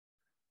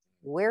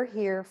 We're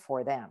here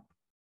for them.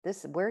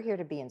 We're here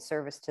to be in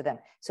service to them.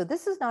 So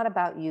this is not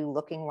about you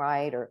looking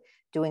right or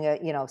doing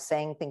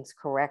saying things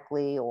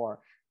correctly, or,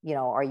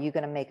 are you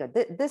going to make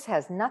this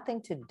has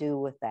nothing to do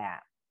with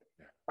that.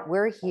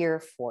 We're here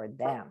for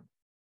them."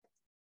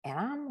 And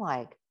I'm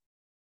like,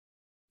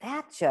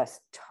 that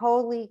just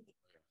totally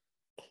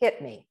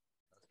hit me.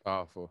 That's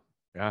powerful.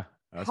 Yeah.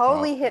 That's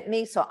totally powerful. Hit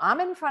me. So I'm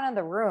in front of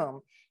the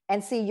room,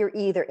 and see, you're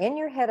either in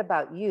your head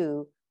about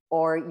you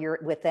or you're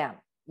with them.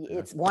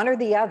 It's one or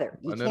the other.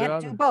 You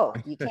can't do both.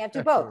 You can't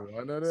do both.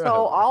 So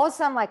all of a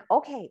sudden, like,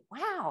 okay,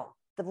 wow,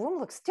 the room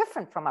looks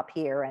different from up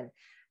here. And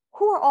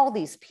who are all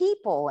these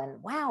people?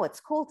 And wow, it's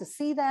cool to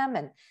see them.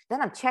 And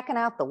then I'm checking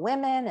out the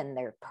women and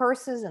their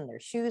purses and their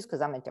shoes,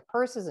 because I'm into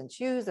purses and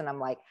shoes. And I'm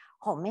like,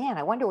 oh man,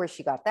 I wonder where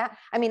she got that.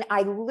 I mean,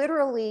 I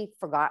literally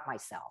forgot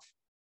myself.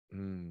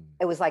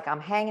 It was like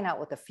I'm hanging out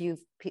with a few,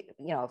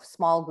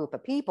 small group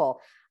of people.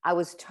 I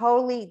was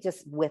totally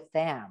just with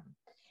them.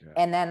 Yeah.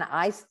 And then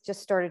I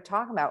just started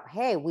talking about,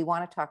 hey, we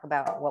want to talk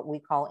about what we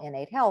call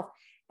innate health.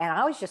 And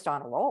I was just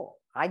on a roll.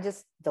 I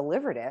just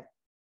delivered it.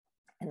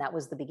 And that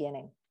was the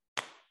beginning.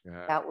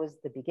 Yeah. That was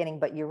the beginning.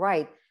 But you're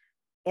right.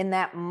 In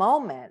that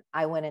moment,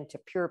 I went into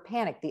pure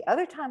panic. The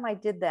other time I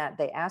did that,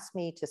 they asked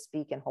me to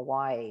speak in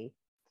Hawaii.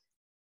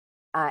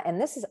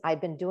 And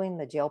I've been doing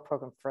the jail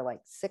program for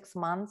like 6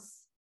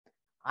 months.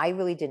 I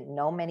really didn't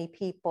know many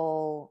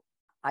people.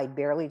 I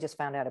barely just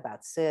found out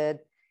about Sid.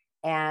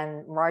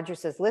 And Roger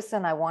says,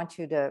 listen, I want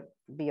you to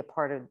be a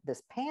part of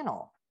this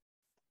panel.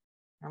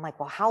 I'm like,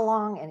 well, how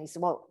long? And he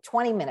said, well,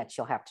 20 minutes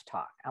you'll have to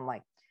talk. I'm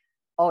like,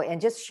 oh,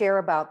 and just share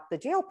about the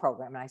jail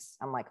program. And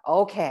I'm like,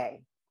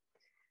 okay.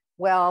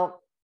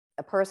 Well,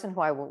 a person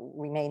who I will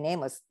remain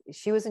nameless,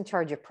 she was in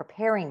charge of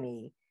preparing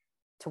me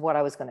to what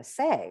I was going to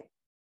say.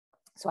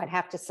 So I'd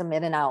have to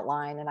submit an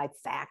outline and I'd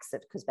fax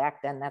it, because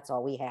back then that's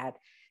all we had.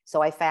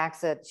 So I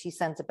fax it. She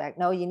sends it back.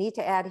 No, you need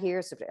to add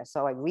here.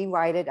 So I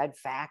rewrite it. I'd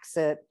fax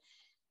it.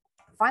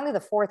 Finally, the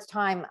fourth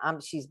time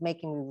she's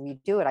making me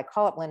redo it, I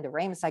call up Linda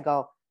Ramos. I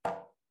go,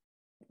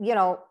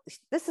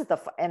 this is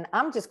and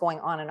I'm just going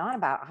on and on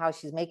about how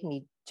she's making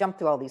me jump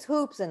through all these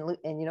hoops. And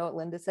you know what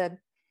Linda said?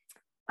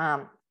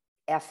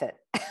 F it.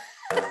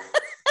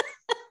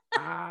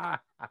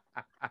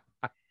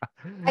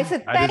 I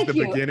said, thank you. That is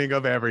the beginning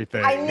of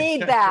everything. I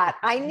need that.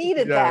 I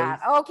needed that.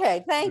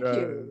 Okay, thank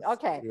you.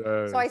 Okay.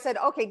 So I said,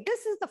 okay,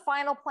 this is the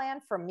final plan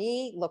for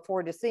me. Look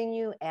forward to seeing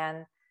you.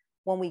 And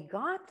when we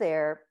got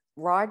there,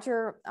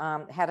 Roger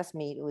had us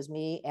meet. It was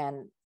me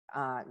and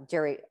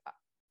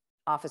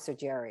Officer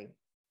Jerry,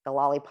 the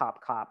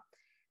lollipop cop,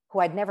 who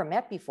I'd never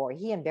met before.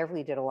 He and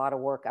Beverly did a lot of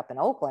work up in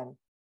Oakland.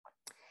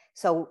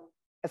 So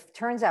it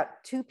turns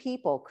out 2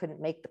 people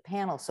couldn't make the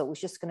panel. So it was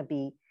just going to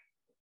be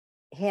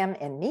him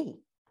and me.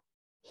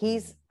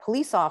 He's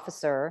police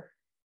officer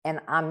and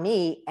I'm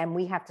me, and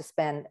we have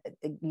to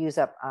use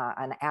up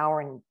an hour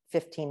and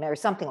 15 minutes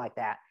or something like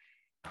that.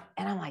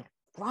 And I'm like,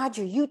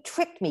 Roger, you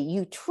tricked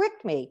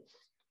me.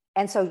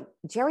 And so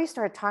Jerry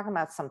started talking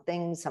about some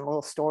things, some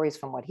little stories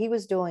from what he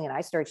was doing. And I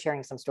started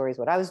sharing some stories,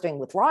 what I was doing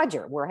with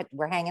Roger.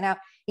 We're hanging out.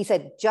 He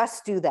said,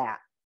 just do that.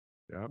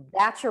 Yep.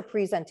 That's your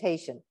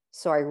presentation.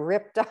 So I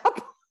ripped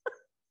up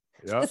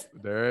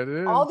there it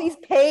is. all these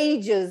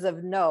pages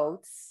of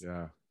notes.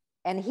 Yeah.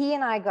 And he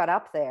and I got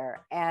up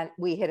there and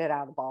we hit it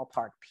out of the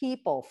ballpark.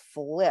 People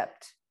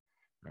flipped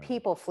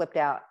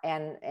out.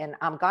 And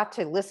got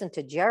to listen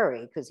to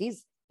Jerry because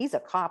he's a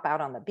cop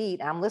out on the beat.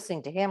 And I'm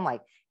listening to him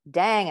like,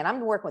 dang, and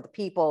I'm working with the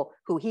people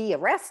who he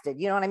arrested,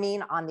 you know what I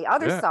mean? On the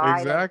other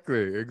side.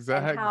 Exactly.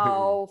 And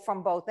how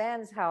from both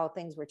ends, how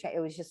things were changed. It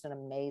was just an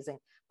amazing,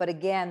 but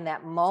again,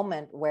 that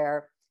moment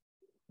where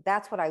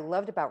that's what I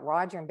loved about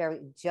Roger and Beverly,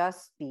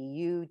 just be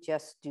you,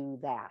 just do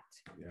that.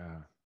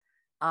 Yeah.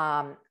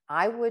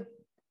 I would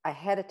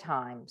ahead of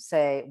time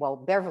say, well,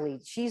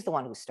 Beverly, she's the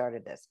one who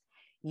started this.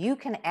 You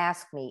can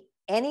ask me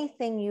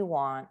anything you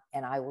want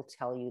and I will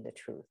tell you the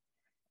truth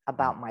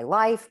about my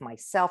life,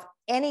 myself,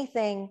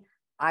 anything.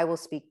 I will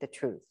speak the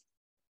truth.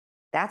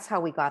 That's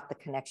how we got the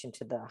connection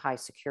to the high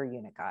secure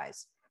unit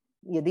guys.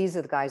 These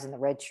are the guys in the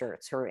red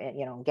shirts who are,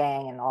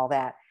 gang and all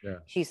that. Yeah.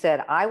 She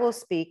said, I will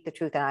speak the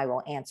truth and I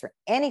will answer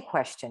any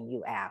question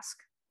you ask.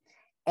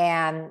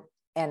 And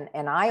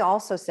I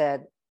also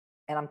said,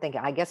 and I'm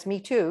thinking, I guess me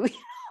too.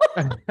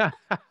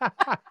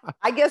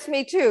 I guess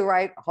me too,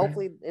 right?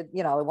 Hopefully, it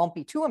won't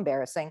be too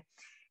embarrassing.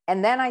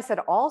 And then I said,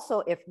 also,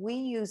 if we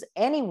use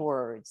any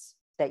words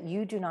that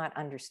you do not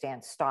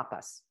understand, stop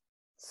us.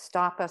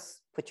 Stop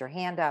us, put your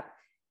hand up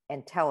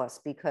and tell us,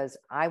 because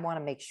I want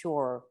to make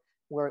sure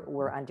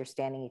we're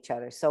understanding each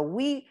other.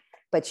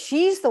 But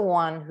she's the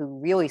one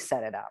who really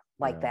set it up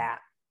like that.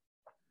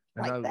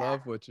 And I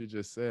love what you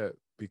just said,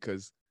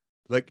 because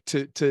like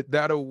to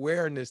that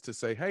awareness to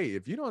say, hey,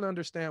 if you don't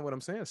understand what I'm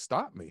saying,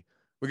 stop me,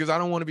 because I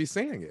don't want to be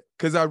saying it,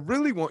 because I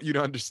really want you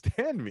to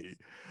understand me.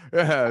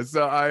 Yeah.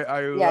 So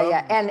I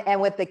love.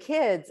 And with the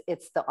kids,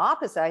 it's the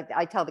opposite.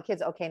 I tell the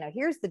kids, okay, now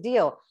here's the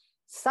deal.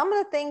 Some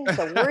of the things,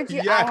 the words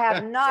I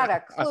have not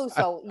a clue.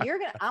 So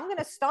I'm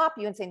gonna stop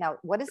you and say, now,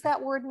 what does that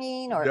word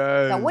mean? Or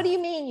now, what do you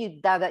mean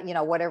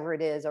whatever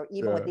it is, or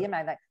even with the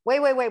email, like,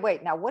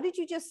 wait. Now, what did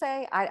you just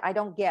say? I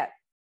don't get.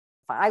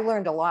 I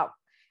learned a lot.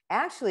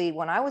 Actually,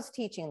 when I was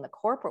teaching in the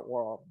corporate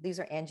world, these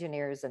are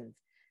engineers and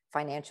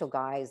financial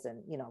guys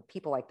and,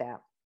 people like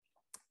that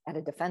at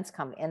a defense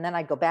company. And then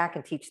I go back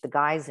and teach the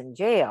guys in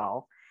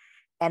jail,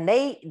 and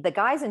the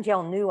guys in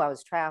jail knew I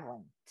was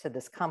traveling to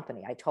this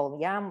company. I told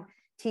them, I'm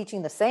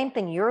teaching the same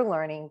thing you're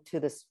learning to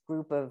this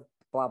group of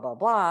blah, blah,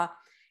 blah.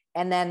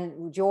 And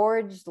then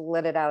George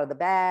let it out of the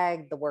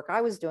bag, the work I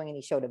was doing, and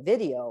he showed a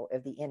video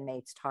of the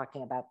inmates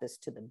talking about this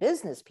to the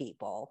business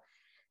people.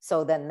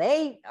 So then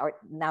they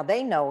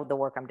know the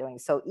work I'm doing.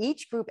 So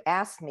each group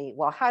asked me,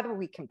 well, how do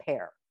we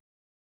compare?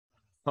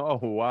 Oh,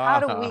 wow. How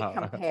do we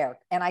compare?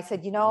 And I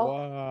said,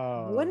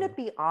 wouldn't it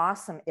be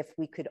awesome if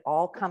we could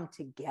all come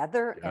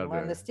together and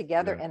learn this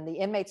together? Yeah. And the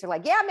inmates are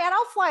like, yeah, man,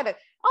 I'll fly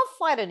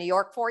to New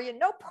York for you.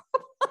 No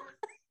problem.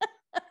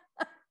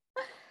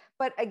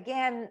 But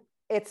again,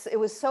 it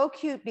was so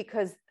cute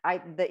because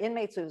the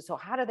inmates were, so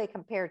how do they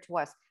compare to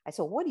us? I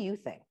said, what do you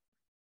think?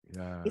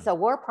 Yeah. He said,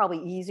 we're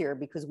probably easier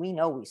because we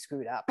know we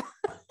screwed up.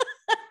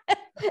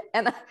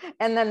 and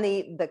then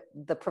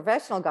the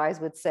professional guys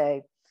would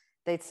say,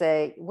 they'd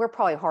say, we're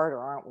probably harder,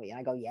 aren't we? And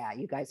I go, yeah,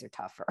 you guys are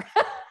tougher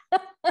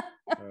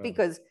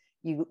because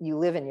you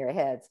live in your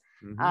heads.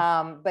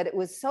 Mm-hmm. But it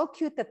was so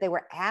cute that they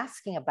were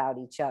asking about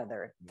each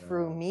other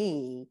through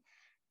me.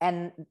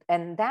 And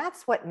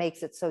that's what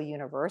makes it so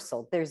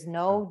universal. There's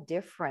no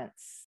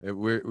difference.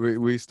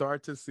 We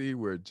start to see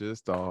we're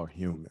just all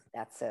human.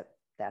 That's it.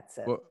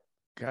 Well,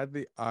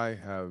 Kathy, I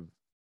have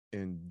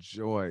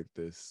enjoyed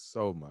this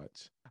so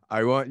much.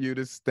 I want you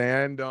to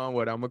stand on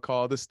what I'm gonna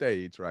call the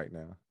stage right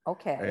now.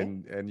 Okay.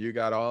 And you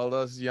got all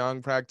us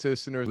young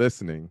practitioners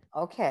listening.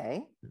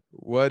 Okay.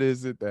 What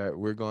is it that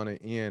we're gonna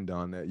end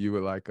on that you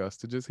would like us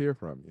to just hear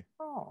from you?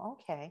 Oh,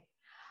 okay.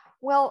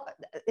 Well,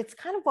 it's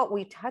kind of what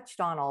we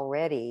touched on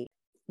already.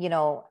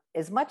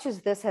 As much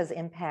as this has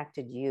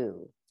impacted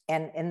you,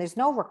 and there's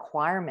no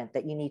requirement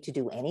that you need to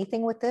do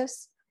anything with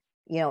this.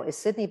 As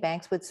Sydney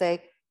Banks would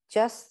say,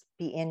 just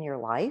be in your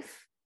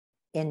life,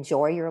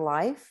 enjoy your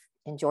life,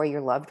 enjoy your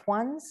loved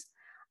ones.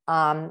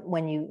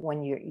 When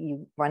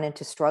you run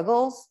into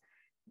struggles,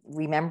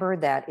 remember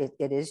that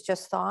it is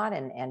just thought,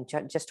 and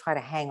just try to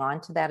hang on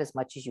to that as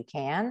much as you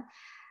can.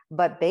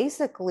 But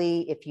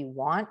basically, if you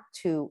want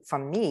to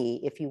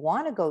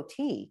go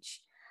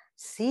teach,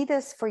 see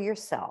this for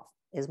yourself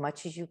as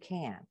much as you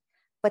can,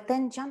 but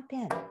then jump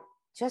in.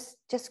 Just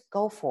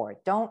go for it.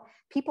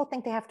 People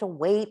think they have to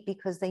wait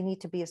because they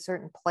need to be a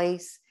certain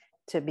place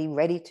to be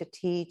ready to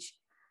teach.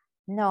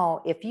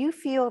 No, if you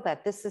feel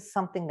that this is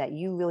something that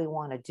you really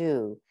want to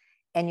do,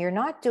 and you're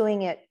not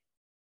doing it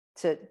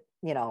to,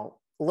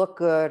 look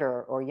good,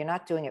 or you're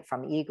not doing it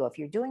from ego, if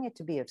you're doing it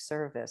to be of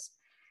service,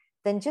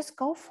 then just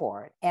go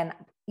for it. And,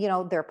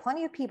 there are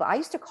plenty of people. I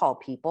used to call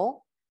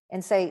people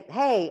and say,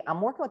 hey, I'm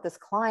working with this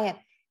client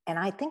and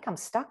I think I'm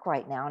stuck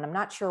right now and I'm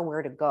not sure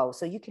where to go.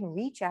 So you can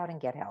reach out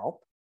and get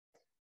help.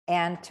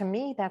 And to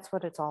me, that's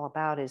what it's all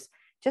about, is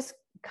just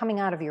coming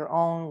out of your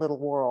own little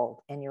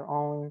world and your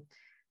own,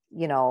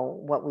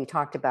 what we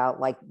talked about,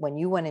 like when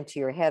you went into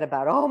your head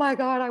about, oh my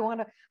God, I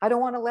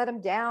don't want to let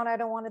him down. I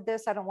don't want to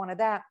this. I don't want to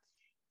that.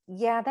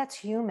 Yeah, that's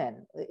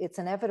human. It's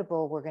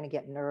inevitable. We're going to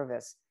get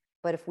nervous.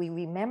 But if we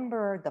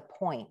remember the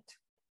point,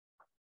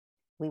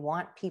 we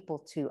want people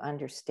to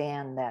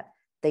understand that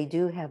they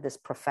do have this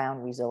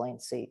profound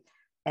resiliency,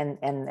 and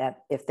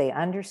that if they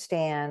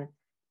understand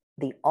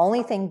the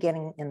only thing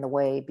getting in the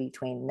way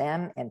between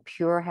them and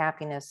pure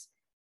happiness,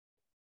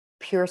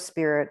 pure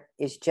spirit,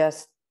 is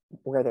just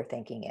where their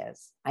thinking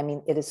is. I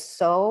mean, it is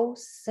so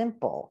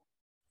simple.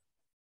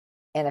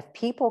 And if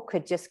people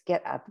could just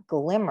get a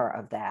glimmer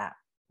of that,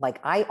 like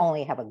I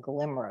only have a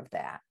glimmer of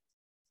that.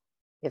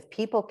 If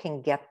people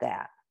can get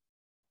that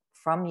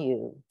from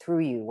you,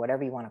 through you,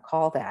 whatever you want to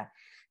call that,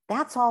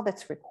 that's all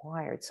that's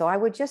required. So I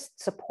would just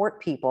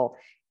support people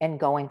in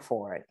going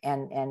for it.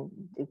 And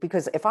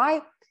because if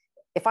I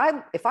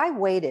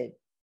waited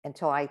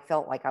until I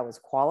felt like I was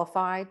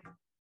qualified,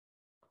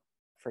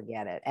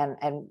 forget it.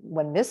 And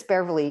when Miss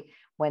Beverly,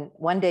 when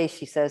one day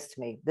she says to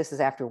me, this is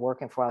after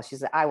working for a while, she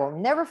said, I will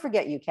never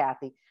forget you,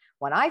 Kathy.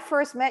 When I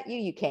first met you,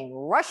 you came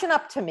rushing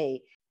up to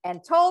me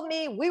and told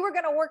me we were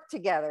going to work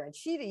together. And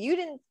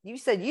you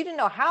said you didn't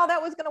know how that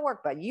was going to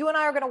work, but you and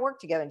I are going to work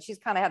together. And she's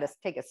kind of had to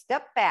take a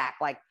step back,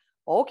 like,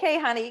 okay,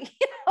 honey,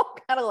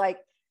 kind of like,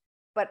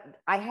 but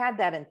I had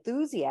that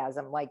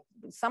enthusiasm, like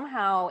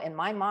somehow in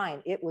my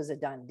mind, it was a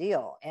done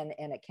deal, and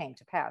it came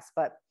to pass.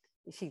 But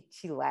she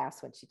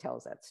laughs when she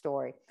tells that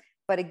story.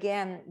 But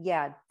again,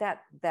 yeah,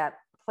 that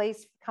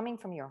place coming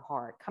from your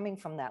heart, coming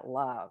from that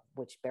love,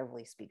 which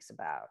Beverly speaks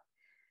about,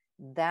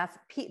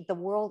 the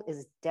world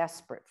is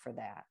desperate for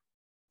that.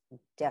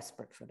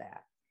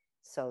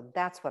 So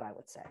that's what I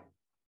would say.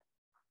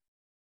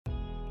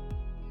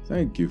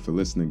 Thank you for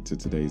listening to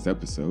today's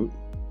episode.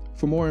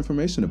 For more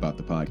information about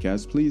the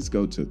podcast, please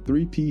go to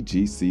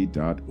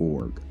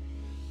 3pgc.org.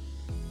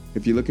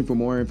 If you're looking for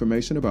more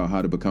information about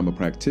how to become a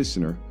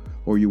practitioner,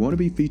 or you want to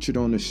be featured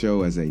on the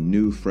show as a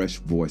new, fresh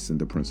voice in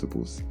the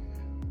principles,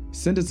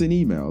 send us an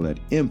email at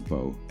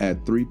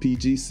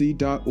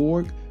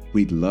info@3pgc.org.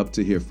 We'd love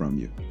to hear from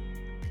you.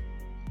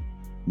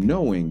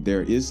 Knowing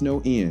there is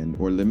no end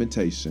or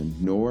limitation,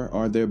 nor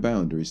are there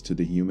boundaries to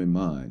the human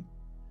mind,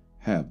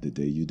 have the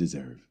day you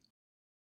deserve.